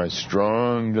send them a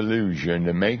strong delusion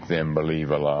to make them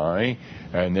believe a lie,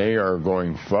 and they are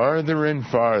going farther and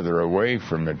farther away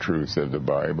from the truth of the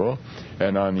Bible.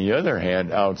 And on the other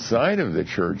hand, outside of the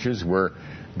churches where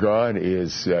God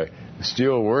is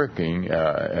still working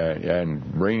and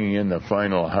bringing in the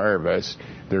final harvest,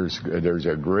 there's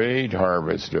a great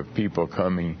harvest of people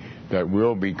coming that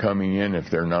will be coming in, if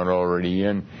they're not already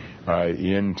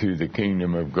into the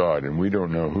kingdom of God. And we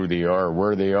don't know who they are,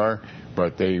 where they are,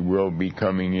 but they will be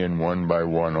coming in one by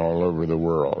one all over the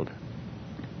world.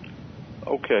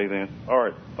 Okay, then. All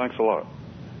right. Thanks a lot.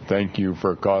 Thank you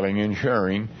for calling and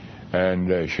sharing.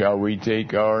 And shall we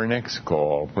take our next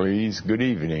call, please? Good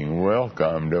evening.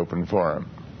 Welcome to Open Forum.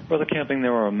 Brother Camping,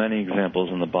 there are many examples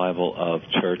in the Bible of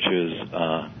churches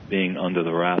being under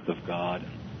the wrath of God,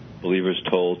 believers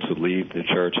told to leave the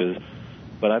churches.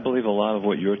 But I believe a lot of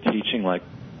what you're teaching, like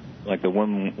the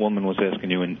woman was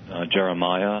asking you in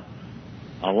Jeremiah,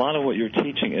 a lot of what you're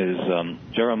teaching is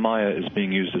Jeremiah is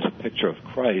being used as a picture of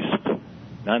Christ,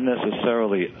 not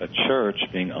necessarily a church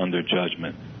being under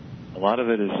judgment. A lot of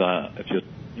it is, if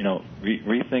you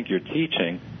rethink your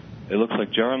teaching, it looks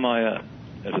like Jeremiah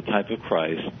is a type of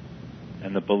Christ,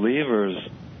 and the believers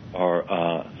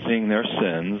are seeing their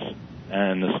sins,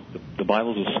 and the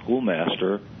Bible's a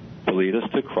schoolmaster to lead us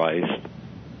to Christ.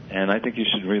 And I think you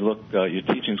should relook your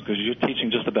teachings, because you're teaching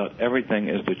just about everything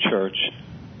is the church.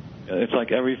 It's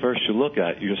like every verse you look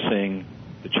at, you're seeing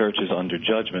the church is under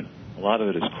judgment. A lot of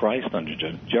it is Christ under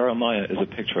judgment. Jeremiah is a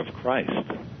picture of Christ.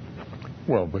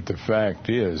 Well, but the fact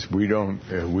is, we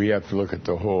have to look at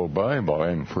the whole Bible.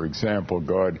 And for example,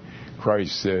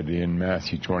 Christ said in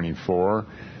Matthew 24,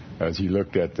 as He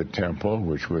looked at the temple,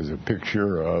 which was a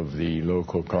picture of the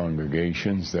local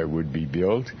congregations that would be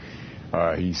built,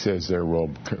 He says there will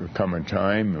come a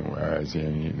time, as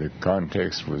in the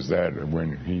context was that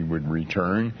when he would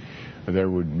return, there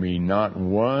would be not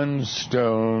one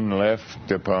stone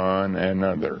left upon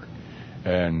another.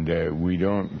 And we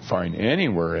don't find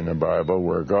anywhere in the Bible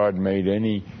where God made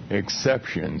any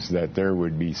exceptions that there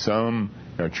would be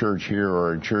a church here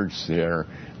or a church there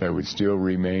that would still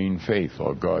remain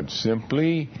faithful. God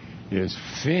simply is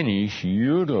finished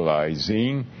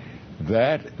utilizing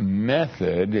that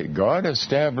method. God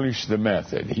established the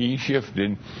method. He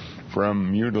shifted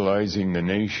from utilizing the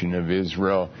nation of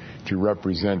Israel to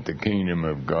represent the kingdom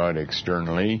of God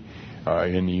externally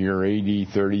in the year AD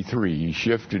 33. He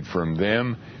shifted from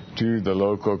them to the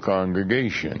local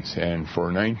congregations, and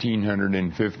for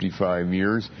 1955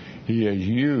 years he has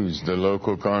used the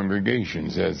local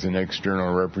congregations as an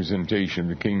external representation of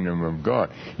the kingdom of God,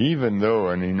 even though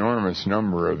an enormous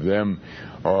number of them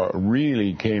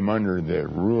really came under the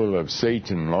rule of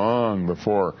Satan long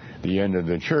before the end of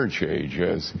the church age,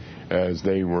 as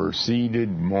they were seeded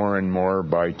more and more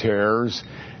by tares,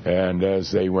 and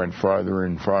as they went farther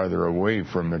and farther away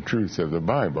from the truth of the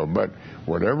Bible. But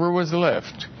whatever was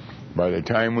left, by the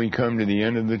time we come to the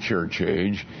end of the church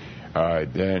age,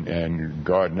 and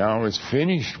God now is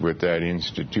finished with that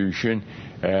institution,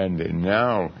 and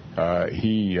now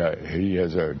he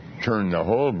has turned the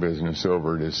whole business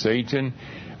over to Satan,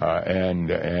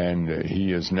 and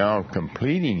he is now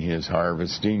completing his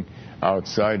harvesting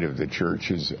outside of the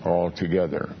churches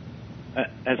altogether.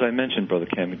 As I mentioned, Brother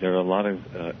Camping, there are a lot of,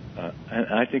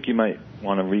 and I think you might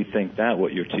want to rethink that,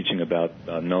 what you're teaching about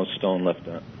no stone left.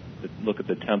 Look at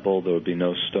the temple, there would be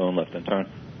no stone left unturned.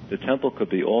 The temple could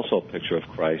be also a picture of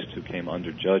Christ who came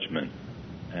under judgment.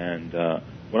 And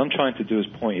what I'm trying to do is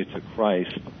point you to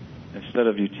Christ, instead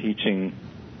of you teaching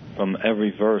from every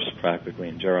verse practically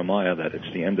in Jeremiah that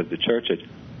it's the end of the church age.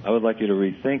 I would like you to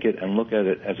rethink it and look at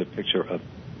it as a picture of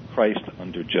Christ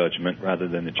under judgment rather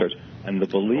than the church. And the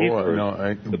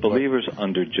believers, the believers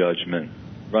under judgment,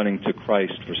 running to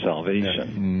Christ for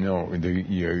salvation.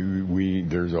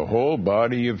 There's a whole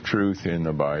body of truth in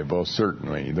the Bible,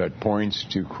 certainly, that points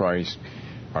to Christ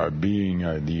being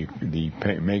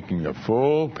making the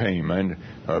full payment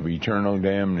of eternal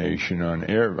damnation on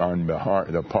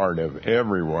the part of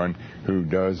everyone who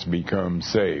does become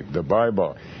saved. The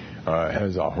Bible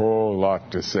has a whole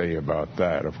lot to say about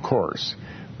that, of course,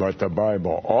 but the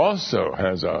Bible also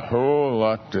has a whole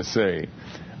lot to say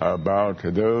about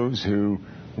those who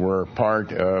were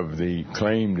part of the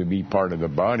claim to be part of the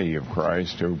body of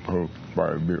Christ, who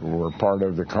were part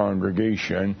of the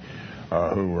congregation,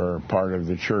 who were part of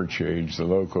the church age, the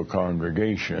local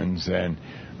congregations, and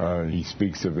he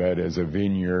speaks of that as a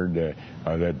vineyard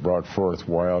that brought forth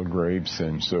wild grapes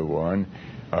and so on,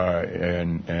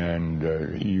 and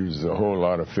he uses a whole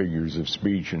lot of figures of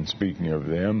speech in speaking of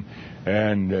them,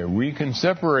 and we can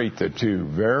separate the two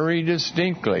very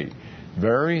distinctly,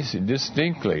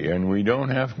 and we don't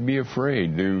have to be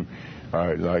afraid to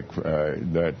that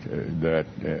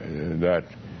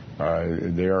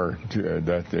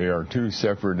they are two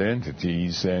separate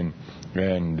entities, and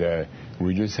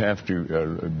we just have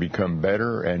to become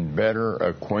better and better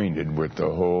acquainted with the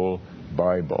whole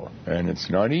Bible. And it's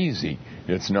not easy.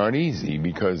 It's not easy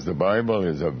because the Bible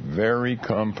is a very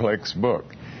complex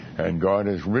book, and God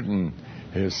has written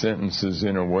his sentences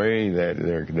in a way that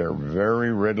they're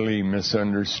very readily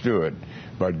misunderstood.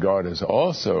 But God has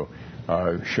also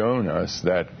shown us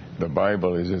that the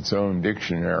Bible is its own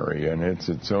dictionary and it's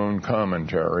its own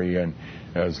commentary, and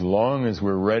as long as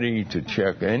we're ready to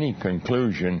check any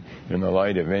conclusion in the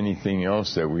light of anything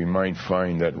else that we might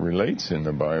find that relates in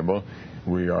the Bible,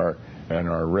 we are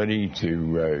ready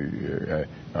to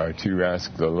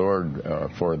ask the Lord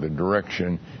for the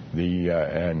direction,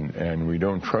 and we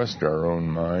don't trust our own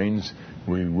minds,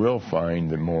 we will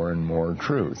find more and more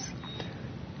truth.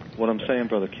 What I'm saying,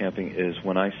 Brother Camping, is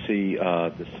when I see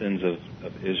the sins of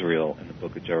Israel in the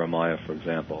book of Jeremiah, for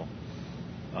example,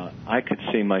 I could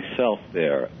see myself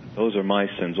there. Those are my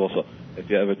sins also. If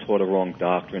you ever taught a wrong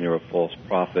doctrine, you're a false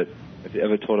prophet. If you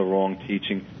ever taught a wrong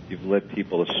teaching, you've led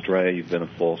people astray, you've been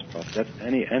a false prophet. That's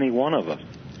any one of us.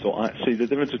 So I see the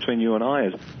difference between you and I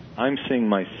is I'm seeing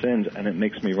my sins and it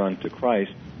makes me run to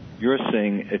Christ. You're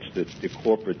saying it's the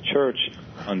corporate church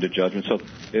under judgment, so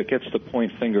it gets to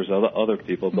point fingers at other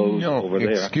people, those over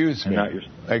there.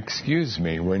 Excuse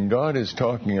me. When God is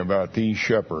talking about these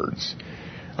shepherds,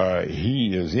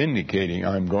 he is indicating,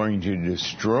 I'm going to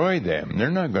destroy them.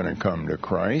 They're not going to come to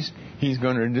Christ. He's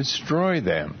going to destroy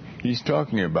them. He's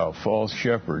talking about false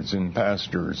shepherds and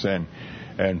pastors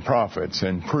and prophets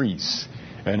and priests.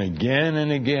 And again,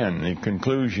 the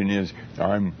conclusion is,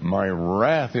 my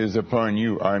wrath is upon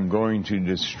you. I'm going to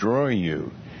destroy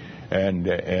you. And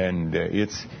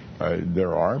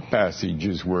there are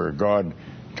passages where God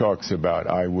talks about,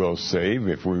 I will save.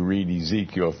 If we read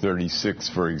Ezekiel 36,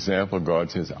 for example,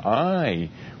 God says, I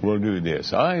will do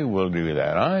this, I will do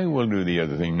that, I will do the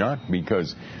other thing, not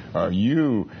because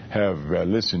you have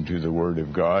listened to the Word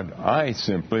of God. I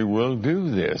simply will do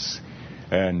this.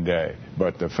 And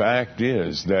but the fact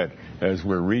is that as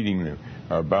we're reading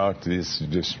about these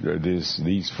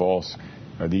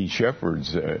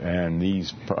shepherds and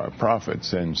these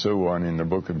prophets and so on in the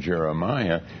book of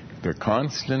Jeremiah, the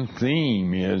constant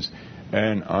theme is,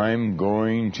 and I'm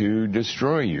going to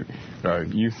destroy you.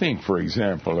 You think, for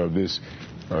example, of this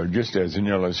just as an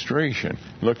illustration.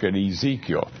 Look at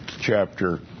Ezekiel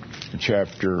chapter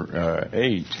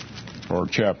 8, or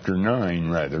chapter 9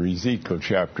 rather, Ezekiel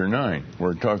chapter 9,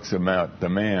 where it talks about the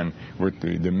men with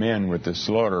the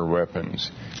slaughter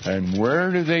weapons. And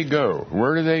where do they go?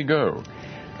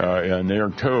 And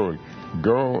they're told,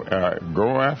 go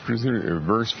after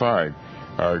verse 5.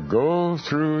 Go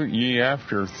through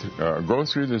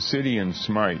the city and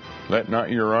smite. Let not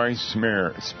your eyes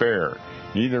spare.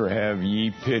 Neither have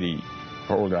ye pity.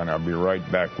 Hold on, I'll be right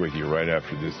back with you right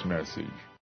after this message.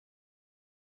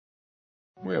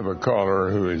 We have a caller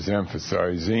who is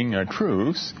emphasizing a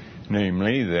truth,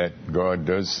 namely that God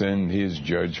does send His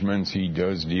judgments. He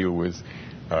does deal with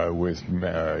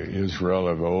Israel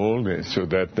of old, so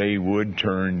that they would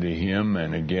turn to Him,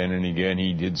 and again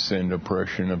He did send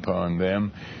oppression upon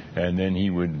them, and then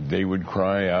they would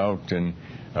cry out, and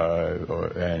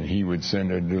He would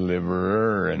send a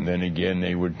deliverer, and then again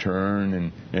they would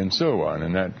turn, and so on,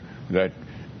 and that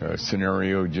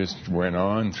scenario just went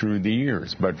on through the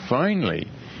years. But finally,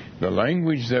 the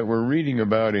language that we're reading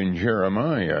about in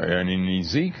Jeremiah and in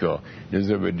Ezekiel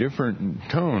is of a different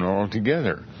tone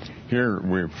altogether. Here,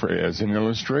 as an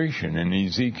illustration, in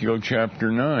Ezekiel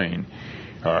chapter 9,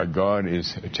 God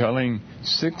is telling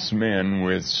 6 men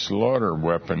with slaughter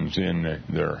weapons in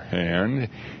their hand,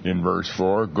 in verse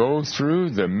 4, go through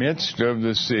the midst of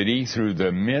the city, through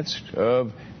the midst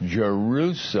of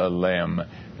Jerusalem.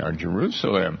 Now,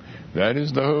 Jerusalem, that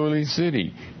is the holy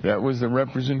city. That was the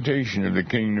representation of the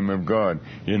kingdom of God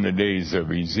in the days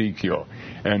of Ezekiel.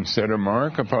 And set a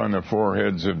mark upon the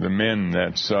foreheads of the men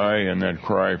that sigh and that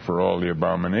cry for all the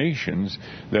abominations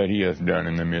that He hath done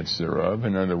in the midst thereof.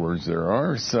 In other words, there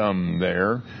are some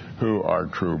there who are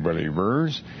true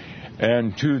believers.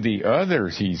 And to the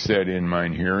others He said in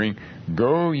mine hearing,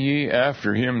 go ye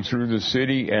after him through the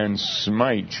city and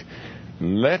smite.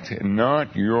 Let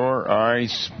not your eye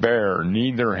spare,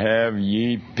 neither have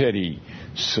ye pity.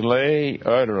 Slay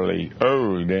utterly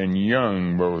old and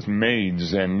young, both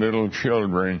maids and little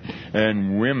children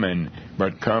and women,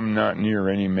 but come not near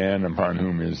any man upon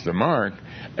whom is the mark,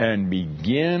 and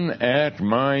begin at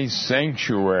my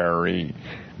sanctuary.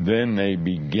 Then they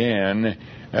began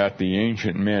at the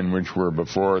ancient men which were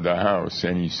before the house.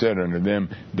 And He said unto them,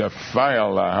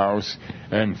 defile the house,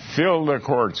 and fill the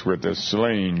courts with the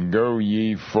slain. Go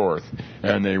ye forth.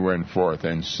 And they went forth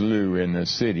and slew in the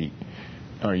city.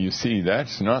 Now you see,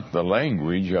 that's not the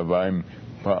language of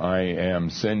I am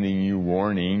sending you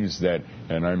warnings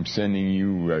and I'm sending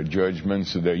you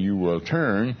judgments so that you will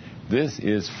turn. This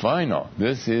is final.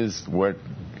 This is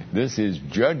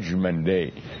Judgment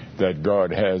Day that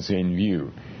God has in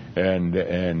view. And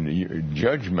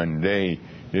Judgment Day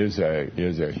is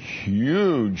a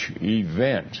huge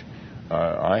event.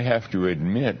 I have to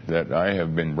admit that I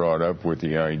have been brought up with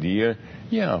the idea,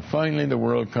 finally the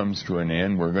world comes to an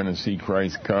end. We're going to see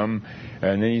Christ come,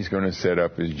 and then He's going to set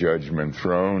up His judgment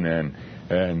throne, and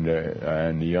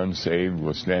the unsaved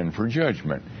will stand for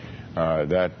judgment.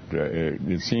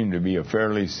 It seemed to be a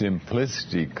fairly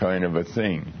simplistic kind of a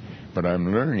thing, but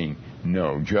I'm learning.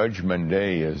 No, Judgment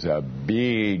Day is a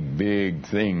big, big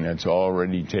thing that's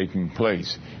already taking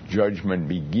place. Judgment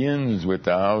begins with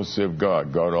the house of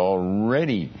God.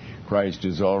 Christ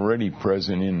is already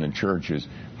present in the churches,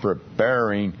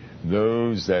 preparing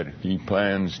those that He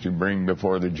plans to bring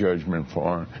before the judgment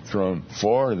throne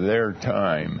for their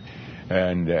time.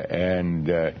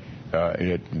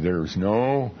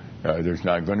 There's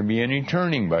not going to be any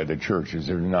turning by the churches.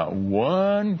 There's not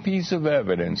one piece of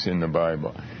evidence in the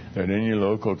Bible that any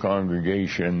local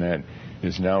congregation that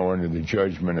is now under the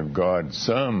judgment of God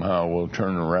somehow will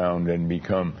turn around and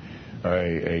become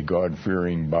a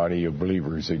God-fearing body of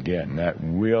believers again. That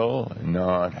will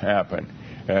not happen.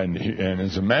 And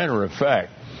as a matter of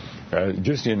fact,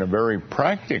 just in a very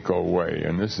practical way,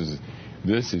 and this is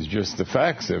just the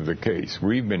facts of the case,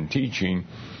 we've been teaching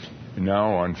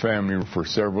now on family for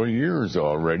several years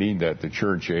already that the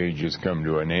church age has come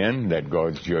to an end, that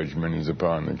God's judgment is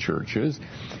upon the churches.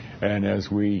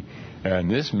 And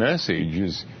this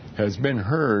message has been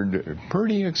heard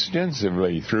pretty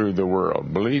extensively through the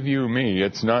world. Believe you me,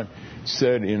 it's not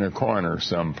said in a corner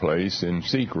someplace in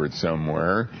secret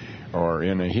somewhere or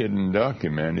in a hidden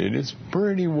document. It is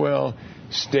pretty well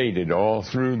stated all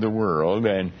through the world,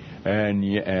 and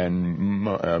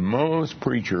most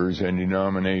preachers and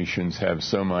denominations have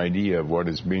some idea of what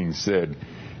is being said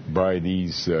by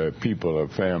these people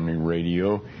of family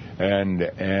radio, and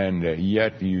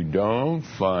yet you don't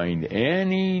find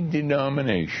any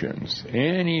denominations,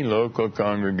 any local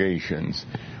congregations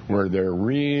where they're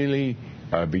really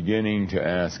beginning to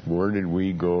ask, where did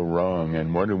we go wrong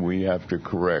and what do we have to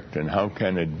correct, and how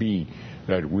can it be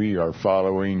that we are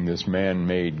following this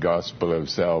man-made gospel of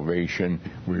salvation?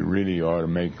 We really ought to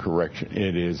make correction.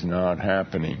 It is not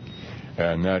happening.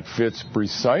 And that fits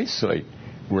precisely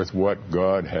with what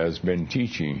God has been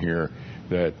teaching here,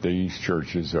 that these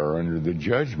churches are under the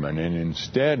judgment. And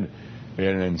instead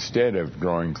of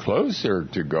drawing closer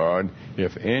to God,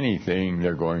 if anything,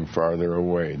 they're going farther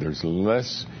away. There's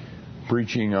less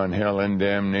preaching on hell and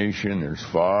damnation. There's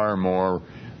far more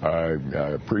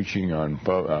preaching on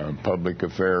public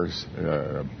affairs,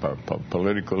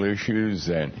 political issues,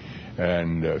 and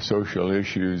social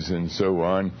issues, and so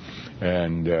on.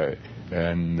 And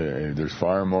there's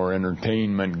far more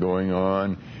entertainment going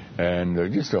on,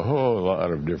 and just a whole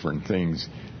lot of different things.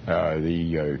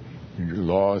 The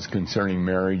laws concerning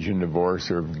marriage and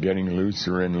divorce are getting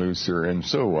looser and looser, and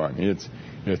so on.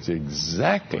 It's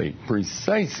exactly,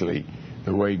 precisely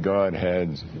the way God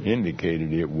had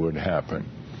indicated it would happen.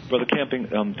 Brother Camping,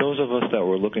 those of us that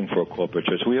were looking for a corporate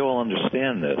church, we all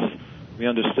understand this. We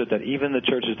understood that even the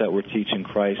churches that were teaching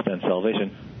Christ and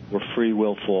salvation were free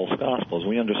will false gospels.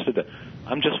 We understood that.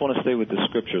 I just want to stay with the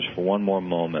scriptures for one more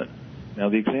moment. Now,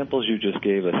 the examples you just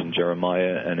gave us in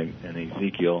Jeremiah and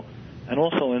Ezekiel, and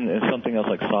also in something else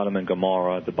like Sodom and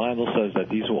Gomorrah, the Bible says that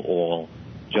these were all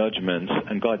judgments,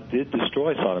 and God did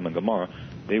destroy Sodom and Gomorrah.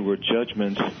 They were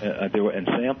judgments, they were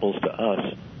samples to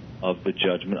us of the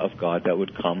judgment of God that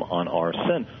would come on our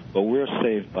sin. But we're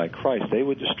saved by Christ. They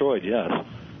were destroyed, yes,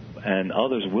 and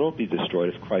others will be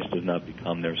destroyed if Christ does not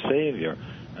become their Savior.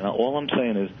 And all I'm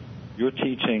saying is, you're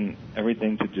teaching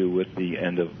everything to do with the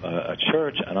end of a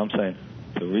church, and I'm saying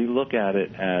to relook at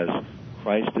it as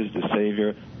Christ is the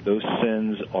Savior. Those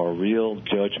sins are real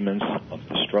judgments of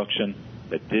destruction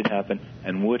that did happen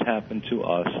and would happen to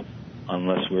us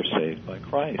unless we're saved by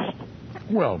Christ.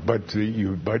 Well, but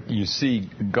you see,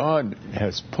 God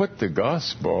has put the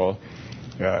gospel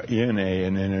in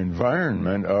an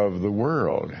environment of the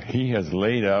world. He has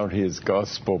laid out His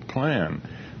gospel plan.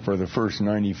 For the first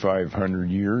 9,500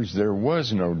 years, there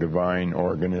was no divine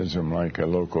organism like a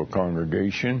local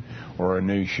congregation or a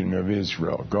nation of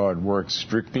Israel. God works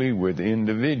strictly with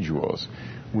individuals.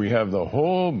 We have the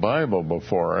whole Bible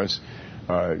before us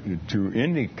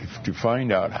to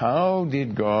find out how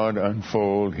did God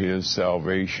unfold His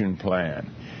salvation plan.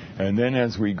 And then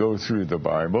as we go through the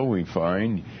Bible, we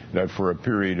find that for a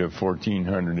period of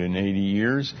 1,480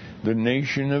 years, the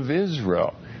nation of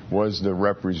Israel was the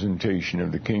representation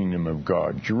of the kingdom of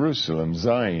God. Jerusalem,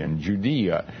 Zion,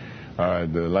 Judea,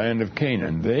 the land of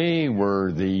Canaan, they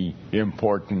were the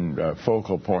important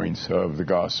focal points of the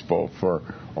gospel for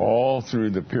all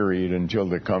through the period until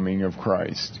the coming of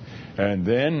Christ. And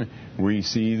then we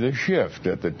see the shift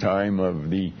at the time of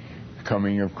the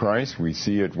coming of Christ. We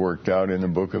see it worked out in the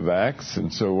book of Acts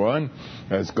and so on,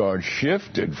 as God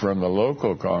shifted from the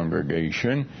local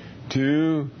congregation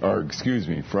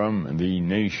from the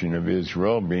nation of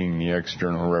Israel, being the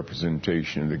external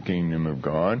representation of the kingdom of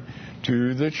God,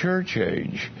 to the church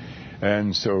age.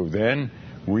 And so then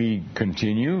we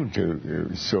continue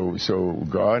so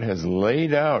God has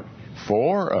laid out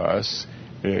for us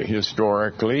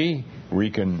historically.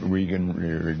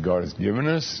 God has given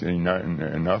us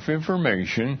enough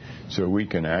information so we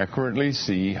can accurately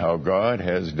see how God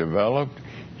has developed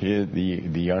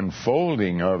the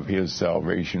unfolding of His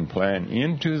salvation plan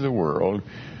into the world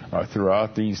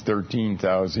throughout these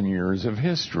 13,000 years of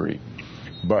history.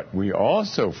 But we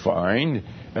also find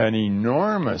an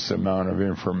enormous amount of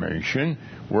information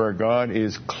where God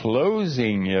is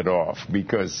closing it off,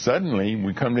 because suddenly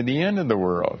we come to the end of the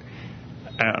world.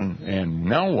 And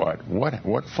now what?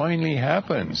 What finally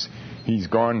happens? He's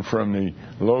gone from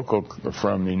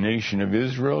the nation of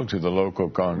Israel to the local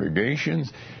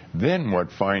congregations. Then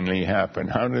what finally happened?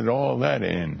 How did all that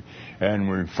end? And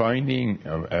we're finding,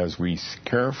 as we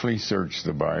carefully search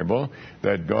the Bible,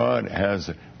 that God has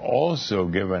also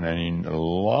given a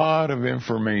lot of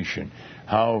information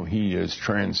how he is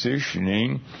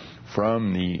transitioning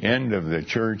from the end of the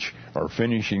church, or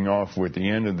finishing off with the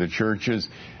end of the churches,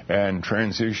 and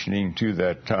transitioning to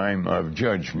that time of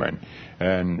judgment,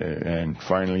 and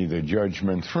finally the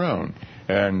judgment throne.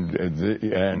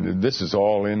 And this is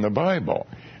all in the Bible.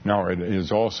 Now, it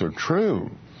is also true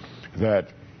that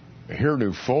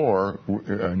heretofore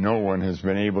no one has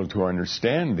been able to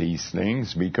understand these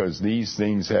things, because these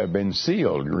things have been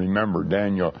sealed. Remember,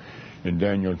 Daniel in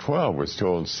Daniel 12 was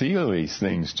told, seal these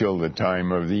things till the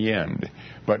time of the end.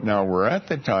 But now we're at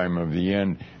the time of the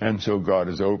end, and so God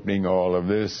is opening all of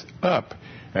this up.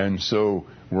 And so,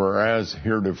 whereas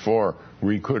heretofore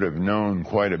we could have known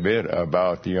quite a bit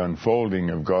about the unfolding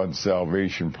of God's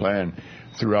salvation plan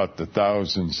throughout the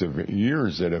thousands of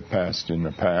years that have passed in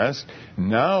the past,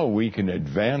 now we can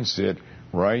advance it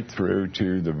right through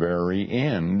to the very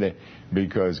end,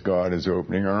 because God is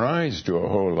opening our eyes to a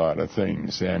whole lot of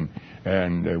things. And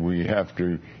we have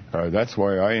to, that's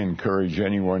why I encourage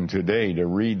anyone today to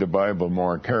read the Bible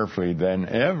more carefully than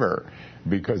ever,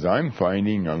 because I'm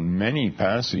finding many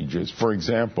passages, for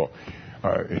example,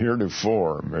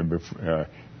 heretofore,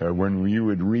 when you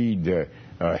would read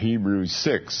Hebrews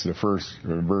 6, the first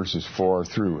verses 4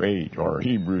 through 8, or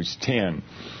Hebrews 10,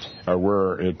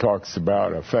 where it talks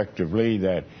about effectively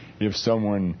that if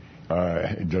someone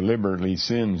deliberately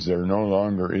sins, there no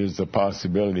longer is the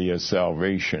possibility of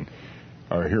salvation.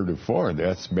 Heretofore,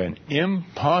 that's been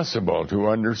impossible to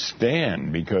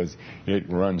understand, because it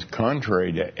runs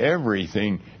contrary to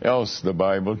everything else the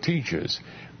Bible teaches.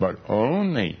 But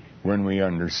only when we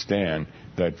understand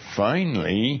that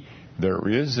finally there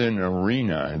is an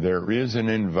arena, there is an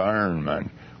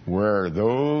environment where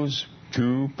those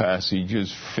two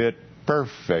passages fit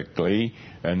perfectly,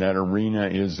 and that arena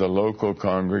is the local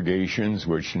congregations,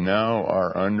 which now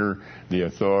are under the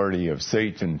authority of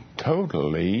Satan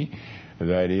totally.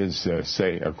 That is,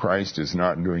 Christ is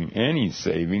not doing any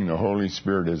saving. The Holy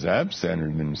Spirit has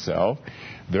absented himself.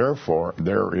 Therefore,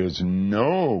 there is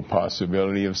no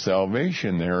possibility of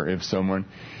salvation there if someone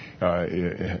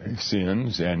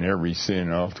sins, and every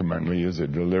sin ultimately is a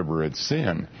deliberate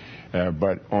sin.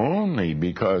 But only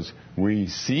because we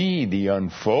see the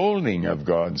unfolding of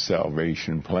God's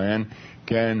salvation plan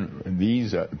can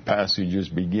these passages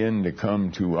begin to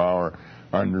come to our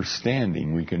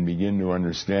understanding. We can begin to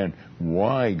understand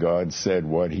why God said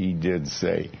what he did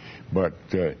say. But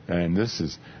and this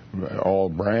is all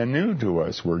brand new to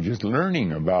us. We're just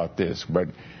learning about this, but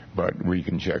we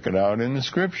can check it out in the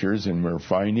scriptures, and we're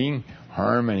finding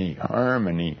harmony.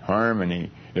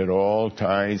 It all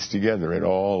ties together. It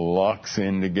all locks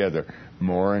in together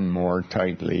more and more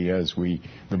tightly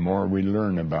the more we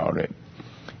learn about it.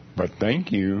 But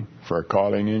thank you for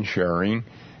calling and sharing.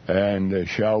 And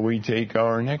shall we take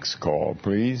our next call,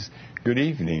 please? Good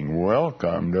evening.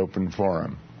 Welcome to Open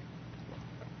Forum.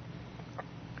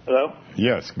 Hello?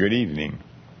 Yes, good evening.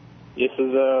 This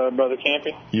is Brother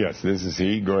Campy? Yes, this is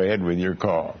he. Go ahead with your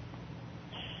call.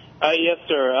 Yes,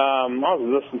 sir. I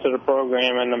was listening to the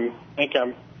program, and I think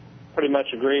I pretty much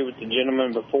agree with the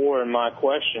gentleman before, and my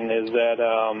question is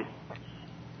that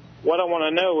what I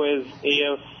want to know is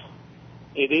if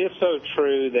it is so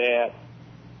true that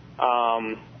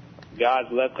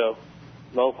God's let the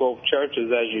local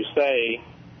churches, as you say,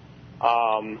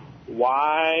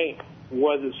 why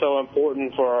was it so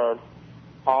important for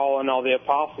Paul and all the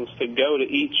apostles to go to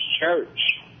each church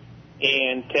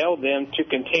and tell them to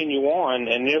continue on?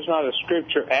 And there's not a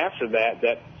scripture after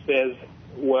that says,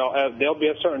 well, there'll be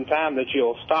a certain time that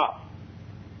you'll stop.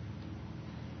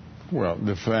 Well,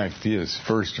 the fact is,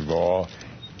 first of all,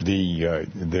 the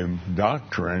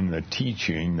doctrine, the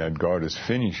teaching that God is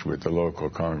finished with the local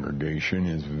congregation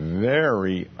is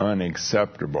very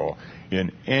unacceptable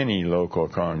in any local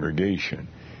congregation.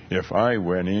 If I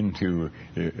went into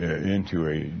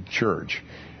a church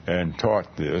and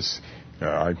taught this,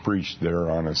 I preached there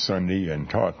on a Sunday and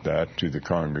taught that to the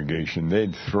congregation,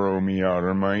 they'd throw me out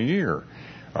of my ear,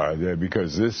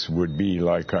 because this would be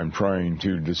like I'm trying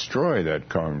to destroy that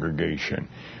congregation.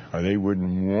 They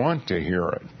wouldn't want to hear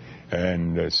it.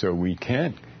 And so we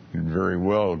can't very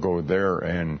well go there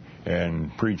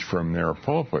and preach from their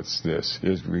pulpits. This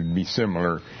would be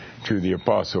similar to the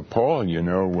Apostle Paul,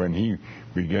 when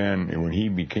he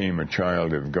became a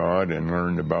child of God and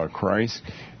learned about Christ.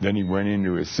 Then he went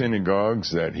into his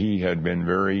synagogues that he had been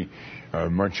very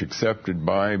much accepted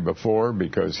by before,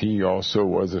 because he also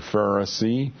was a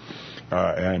Pharisee.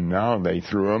 and now they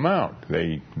threw him out.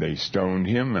 They stoned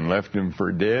him and left him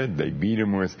for dead. They beat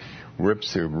him with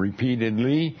whips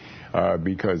repeatedly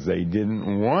because they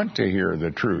didn't want to hear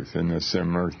the truth. And the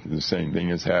same thing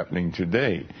is happening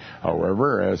today.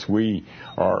 However, as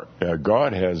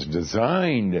God has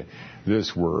designed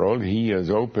this world, He has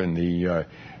opened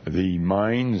the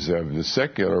minds of the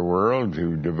secular world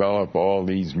to develop all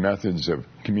these methods of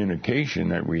communication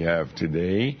that we have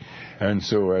today. And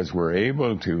so as we're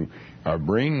able to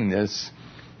bring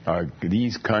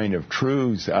these kind of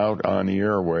truths out on the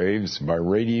airwaves by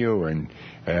radio and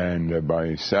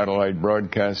by satellite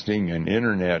broadcasting and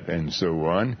internet and so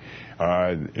on,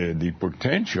 the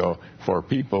potential for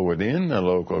people within the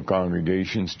local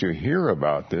congregations to hear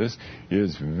about this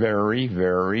is very,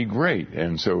 very great.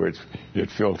 And so it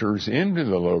filters into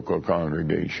the local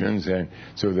congregations, and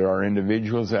so there are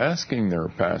individuals asking their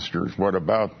pastors, what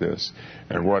about this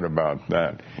and what about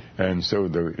that? And so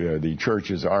the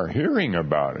churches are hearing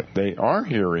about it. They are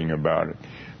hearing about it.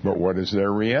 But what is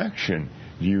their reaction?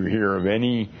 Do you hear of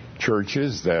any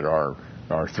churches that are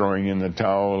throwing in the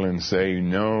towel and say,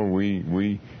 no,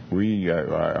 we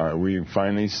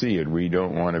finally see it. We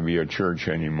don't want to be a church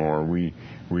anymore. We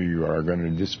are going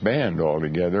to disband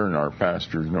altogether, and our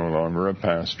pastor is no longer a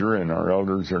pastor, and our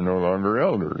elders are no longer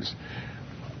elders.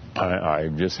 I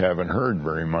just haven't heard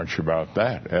very much about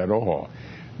that at all,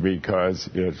 because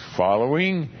it's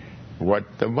following what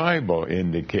the Bible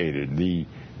indicated. The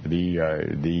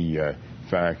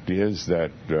fact is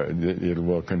that it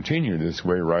will continue this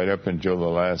way right up until the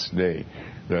last day,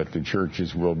 that the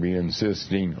churches will be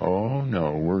insisting, oh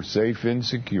no, we're safe and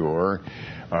secure.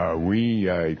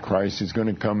 Christ is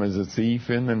going to come as a thief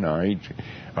in the night,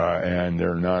 and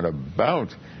they're not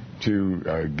about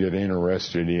to get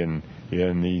interested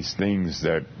in these things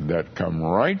that come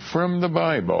right from the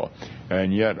Bible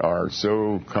and yet are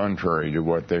so contrary to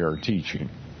what they are teaching.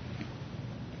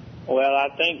 Well, I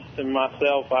think to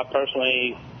myself, I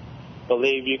personally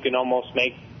believe you can almost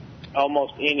make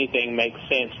almost anything make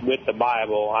sense with the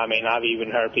Bible. I mean, I've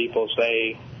even heard people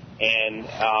say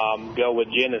and go with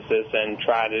Genesis and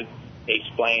try to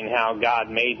explain how God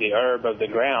made the herb of the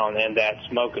ground, and that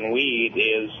smoking weed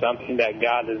is something that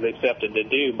God has accepted to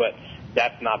do, but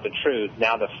that's not the truth.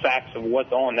 Now, the facts of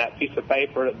what's on that piece of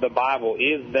paper, the Bible,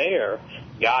 is there.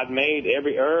 God made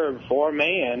every herb for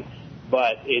man,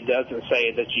 but it doesn't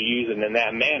say that you use it in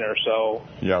that manner. So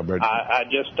yeah, but I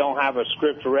just don't have a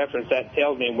scripture reference that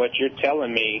tells me what you're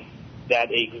telling me, that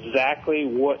exactly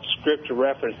what scripture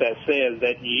reference that says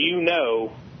that you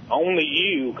know, only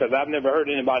you, because I've never heard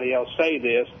anybody else say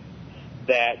this,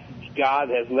 that God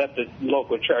has left the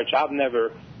local church. I've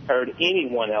never heard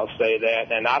anyone else say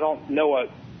that, and I don't know a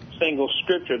single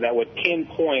scripture that would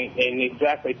pinpoint and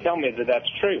exactly tell me that that's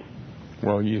true.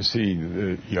 Well, you see,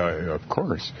 of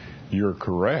course, you're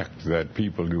correct that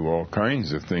people do all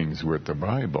kinds of things with the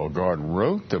Bible. God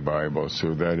wrote the Bible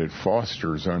so that it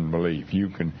fosters unbelief.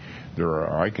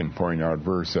 I can point out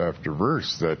verse after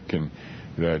verse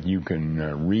that you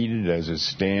can read it as it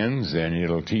stands, and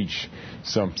it'll teach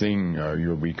something.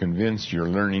 You'll be convinced you're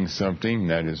learning something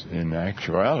that is in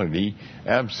actuality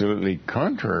absolutely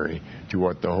contrary to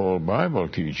what the whole Bible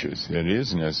teaches. It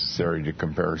is necessary to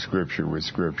compare Scripture with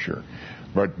Scripture.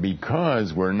 But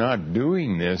because we're not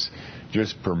doing this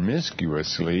just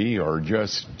promiscuously or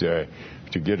just to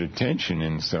get attention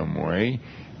in some way,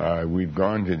 we've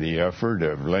gone to the effort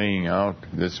of laying out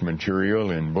this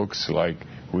material in books like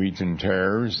Wheat and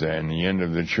Tares and The End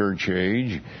of the Church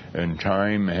Age and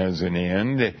Time Has an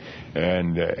End,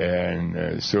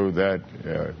 and so that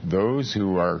those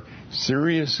who are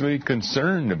seriously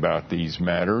concerned about these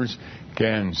matters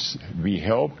can be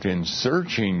helped in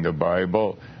searching the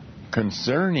Bible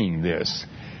concerning this,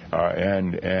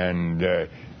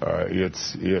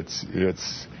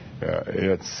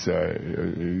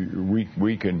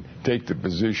 we can take the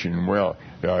position, well,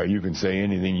 you can say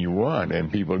anything you want,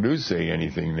 and people do say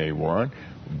anything they want.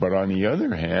 But on the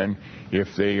other hand,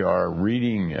 if they are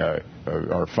reading,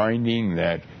 are finding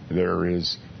that there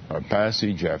is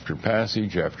passage after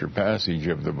passage after passage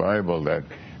of the Bible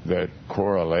that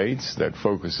correlates, that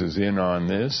focuses in on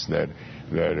this, that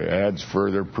adds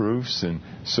further proofs and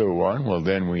so on, well,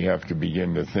 then we have to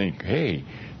begin to think, hey,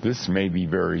 this may be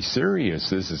very serious.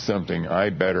 This is something I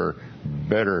better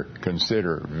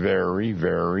consider very,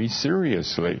 very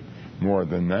seriously. More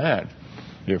than that,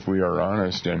 if we are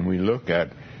honest and we look at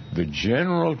the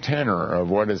general tenor of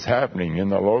what is happening in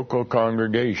the local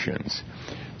congregations,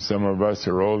 some of us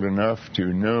are old enough to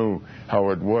know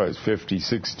how it was 50,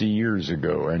 60 years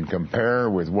ago and compare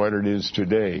with what it is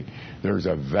today. There's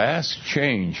a vast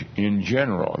change in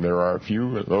general. There are a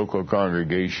few local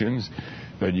congregations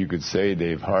that you could say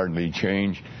they've hardly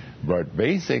changed. But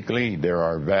basically, there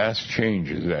are vast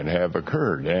changes that have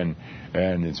occurred, and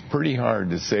it's pretty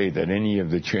hard to say that any of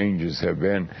the changes have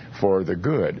been for the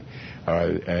good.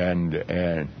 And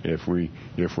if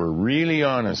we're really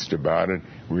honest about it,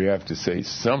 we have to say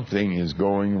something is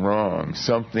going wrong.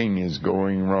 Something is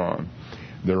going wrong.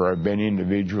 There have been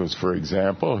individuals, for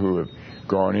example, who have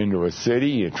gone into a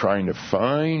city trying to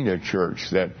find a church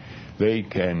that they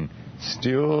can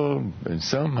still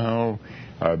somehow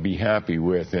be happy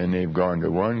with, and they've gone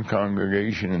to one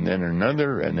congregation and then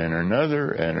another and then another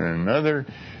and another,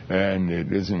 and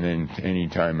it isn't in any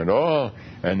time at all,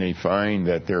 and they find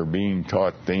that they're being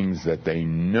taught things that they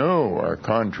know are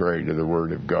contrary to the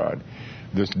Word of God.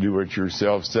 This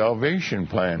do-it-yourself salvation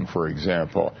plan, for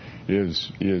example,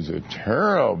 is a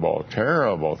terrible,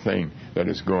 terrible thing that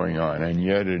is going on, and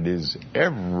yet it is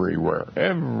everywhere.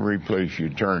 Every place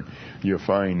you turn, you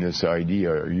find this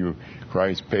idea.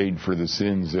 Christ paid for the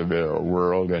sins of the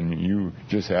world, and you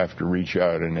just have to reach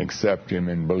out and accept Him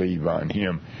and believe on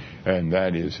Him. And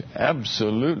that is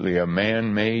absolutely a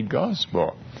man-made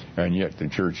gospel, and yet the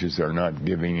churches are not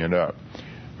giving it up.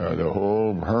 The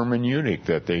whole hermeneutic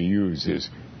that they use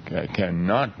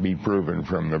cannot be proven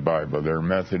from the Bible. Their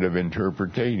method of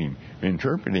interpreting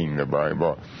the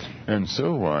Bible, and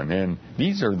so on. And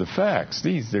these are the facts.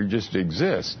 They just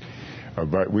exist.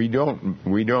 But we don't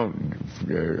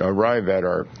arrive at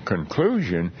our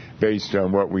conclusion based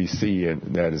on what we see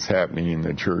that is happening in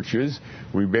the churches.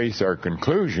 We base our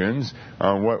conclusions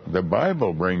on what the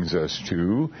Bible brings us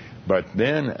to. But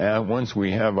then once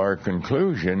we have our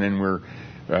conclusion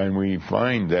and we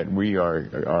find that we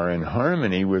are in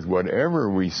harmony with whatever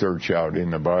we search out in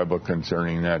the Bible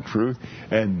concerning that truth,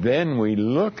 and then we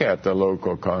look at the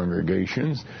local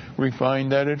congregations, we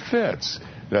find that it fits,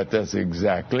 that's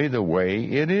exactly the way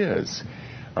it is.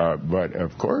 But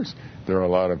of course, there are a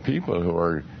lot of people who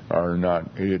are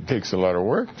not. It takes a lot of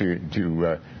work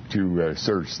to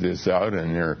search this out,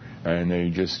 and they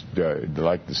just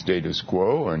like the status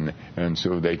quo, and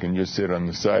so they can just sit on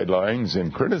the sidelines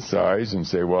and criticize and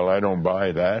say, well, I don't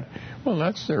buy that. Well,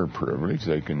 that's their privilege.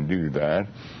 They can do that.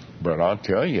 But I'll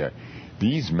tell you,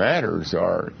 these matters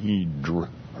are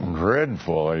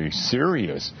dreadfully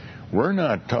serious. We're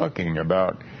not talking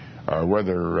about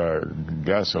whether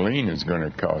gasoline is going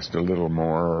to cost a little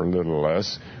more or a little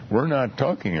less. We're not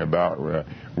talking about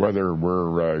whether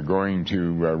we're going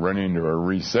to run into a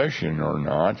recession or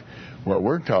not. What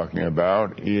we're talking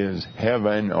about is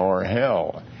heaven or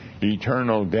hell,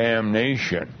 eternal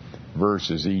damnation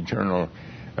versus eternal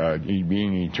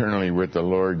being eternally with the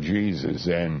Lord Jesus.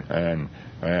 And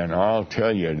I'll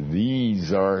tell you,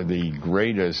 these are the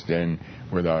greatest, and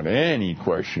without any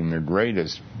question, the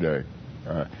greatest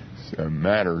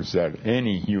matters that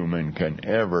any human can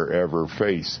ever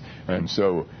face. And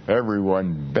so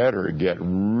everyone better get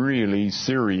really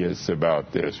serious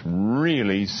about this,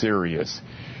 really serious.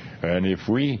 And if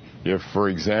for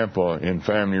example, in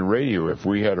Family Radio, if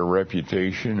we had a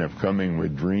reputation of coming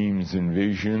with dreams and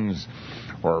visions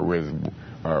or with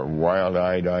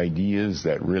wild-eyed ideas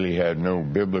that really had no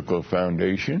biblical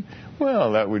foundation,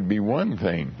 well, that would be one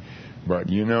thing. But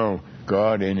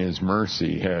God in His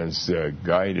mercy has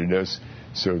guided us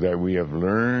so that we have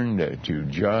learned to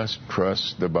just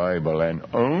trust the Bible and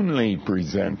only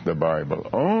present the Bible,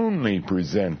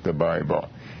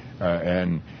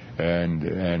 and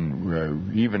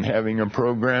even having a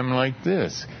program like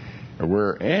this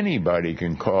where anybody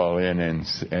can call in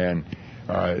and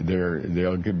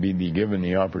they'll be given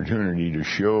the opportunity to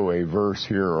show a verse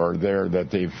here or there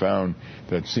that they've found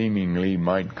that seemingly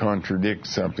might contradict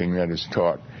something that is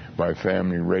taught by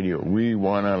Family Radio. We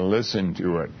want to listen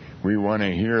to it. We want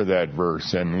to hear that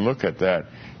verse and look at that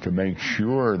to make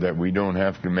sure that we don't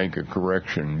have to make a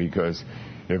correction, because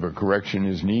if a correction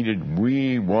is needed,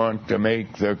 we want to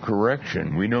make the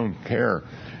correction. We don't care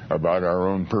about our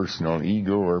own personal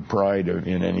ego or pride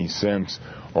in any sense.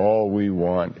 All we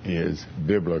want is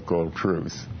biblical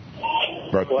truth.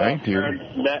 But thank you.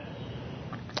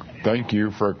 Thank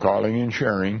you for calling and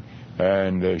sharing.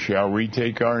 And shall we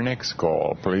take our next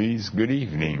call, please? Good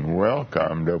evening.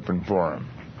 Welcome to Open Forum.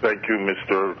 Thank you,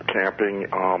 Mr. Camping.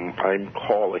 I'm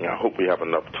calling. I hope we have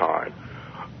enough time.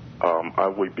 I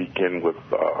will begin with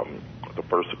the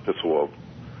first epistle of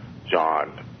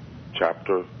John,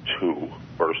 chapter 2,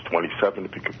 verse 27,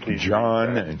 if you could please.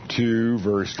 John 2,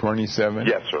 verse 27?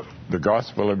 Yes, sir. The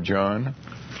Gospel of John?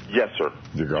 Yes, sir.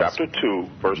 Chapter 2,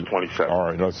 verse 27. All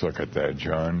right, let's look at that.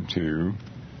 John 2.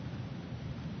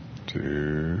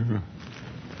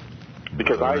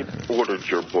 Because I ordered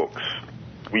your books,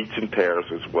 Wheats and Tares,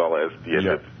 as well as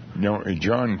the No,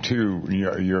 John 2.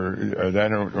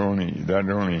 That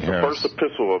only has the first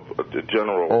epistle of the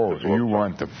general. Oh, you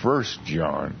want the First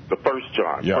John? The First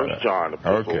John. Yeah. First John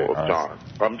epistle of John.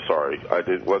 I'm sorry,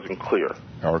 wasn't clear.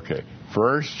 Okay.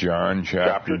 1 John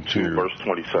chapter 2, verse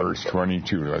 27. Verse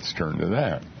 22. Let's turn to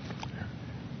that.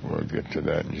 We'll get to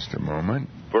that in just a moment.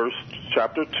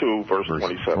 Chapter 2, verse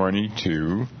 27.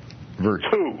 22. Verse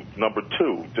 2, number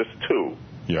 2, just 2.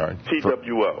 Yeah.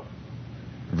 TWO.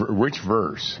 Which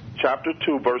verse? Chapter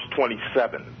 2, verse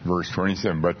 27. Verse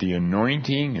 27. But the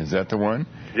anointing, is that the one?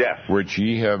 Yes. Which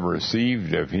ye have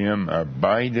received of him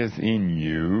abideth in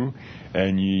you,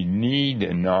 and ye need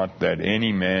not that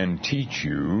any man teach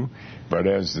you, but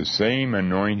as the same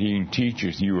anointing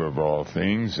teacheth you of all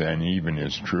things, and even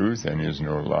is truth, and is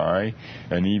no lie,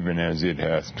 and even as it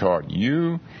hath taught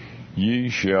you, ye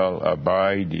shall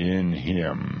abide in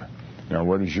him. Now,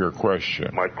 what is your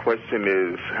question? My question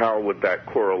is, how would that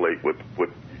correlate with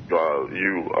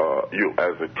you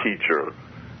as a teacher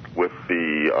with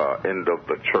the end of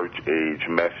the church age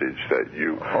message that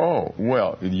you... Oh,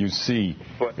 well, you see,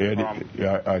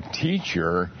 a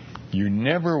teacher, you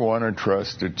never want to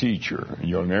trust a teacher.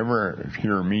 You'll never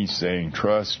hear me saying,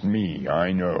 trust me,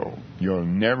 I know. You'll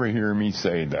never hear me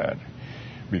say that,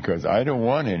 because I don't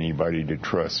want anybody to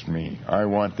trust me. I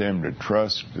want them to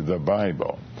trust the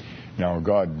Bible. Now,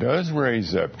 God does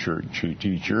raise up church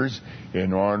teachers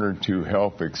in order to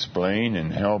help explain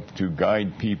and help to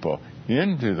guide people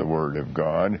into the Word of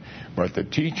God, but the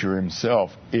teacher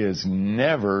himself is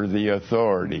never the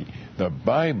authority. The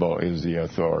Bible is the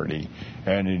authority,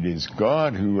 and it is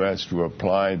God who has to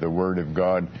apply the Word of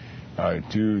God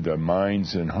to the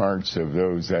minds and hearts of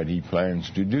those that He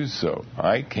plans to do so.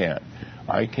 I can't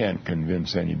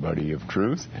convince anybody of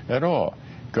truth at all.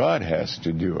 God has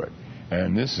to do it.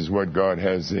 And this is what God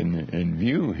has in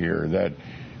view here, that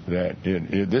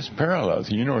this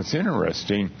parallels. You know, it's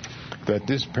interesting that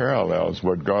this parallels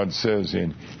what God says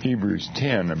in Hebrews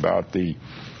 10 about the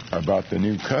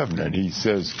new covenant. He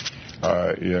says,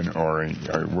 where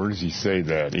does he say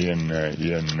that?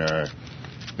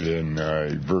 In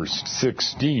verse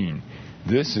 16.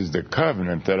 This is the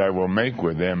covenant that I will make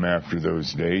with them after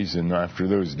those days. And after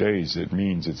those days, it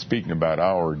means it's speaking about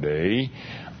our day.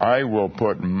 I will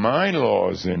put my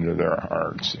laws into their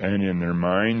hearts, and in their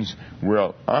minds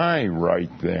will I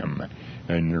write them.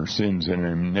 And their sins and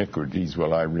iniquities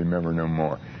will I remember no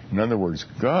more. In other words,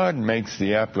 God makes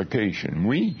the application.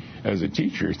 We, as a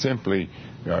teacher, simply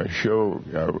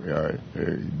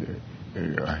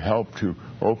help to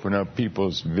open up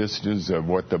people's vistas of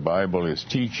what the Bible is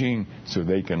teaching so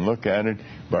they can look at it.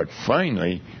 But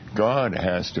finally, God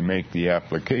has to make the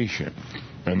application.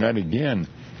 And that, again,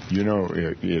 you know,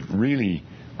 it really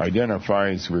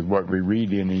identifies with what we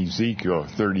read in Ezekiel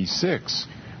 36,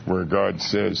 where God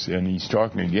says, and He's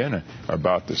talking again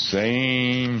about the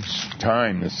same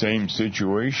time, the same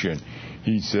situation.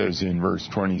 He says in verse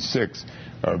 26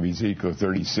 of Ezekiel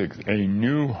 36, a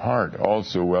new heart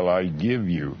also will I give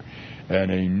you,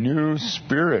 and a new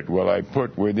spirit will I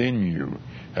put within you,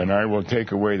 and I will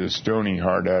take away the stony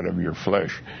heart out of your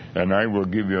flesh, and I will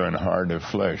give you an heart of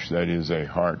flesh, that is a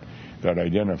heart that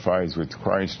identifies with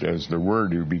Christ as the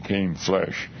Word who became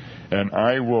flesh. And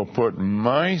I will put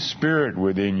my spirit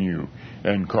within you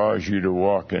and cause you to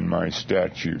walk in my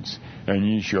statutes, and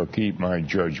ye shall keep my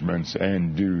judgments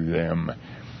and do them.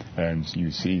 And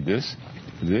you see, this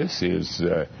is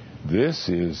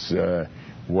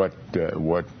what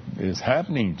is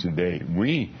happening today.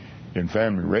 We in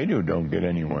Family Radio don't get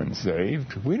anyone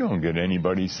saved. We don't get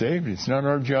anybody saved. It's not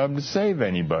our job to save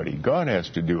anybody. God has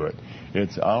to do it.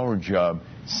 It's our job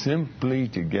simply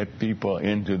to get people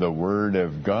into the Word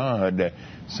of God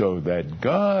so that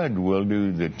God will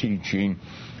do the teaching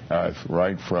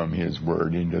right from His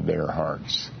Word into their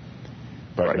hearts.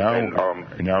 But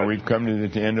now we've come to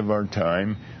the end of our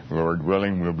time. Lord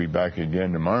willing, we'll be back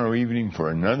again tomorrow evening for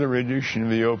another edition of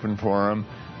the Open Forum.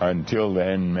 Until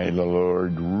then, may the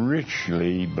Lord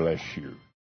richly bless you.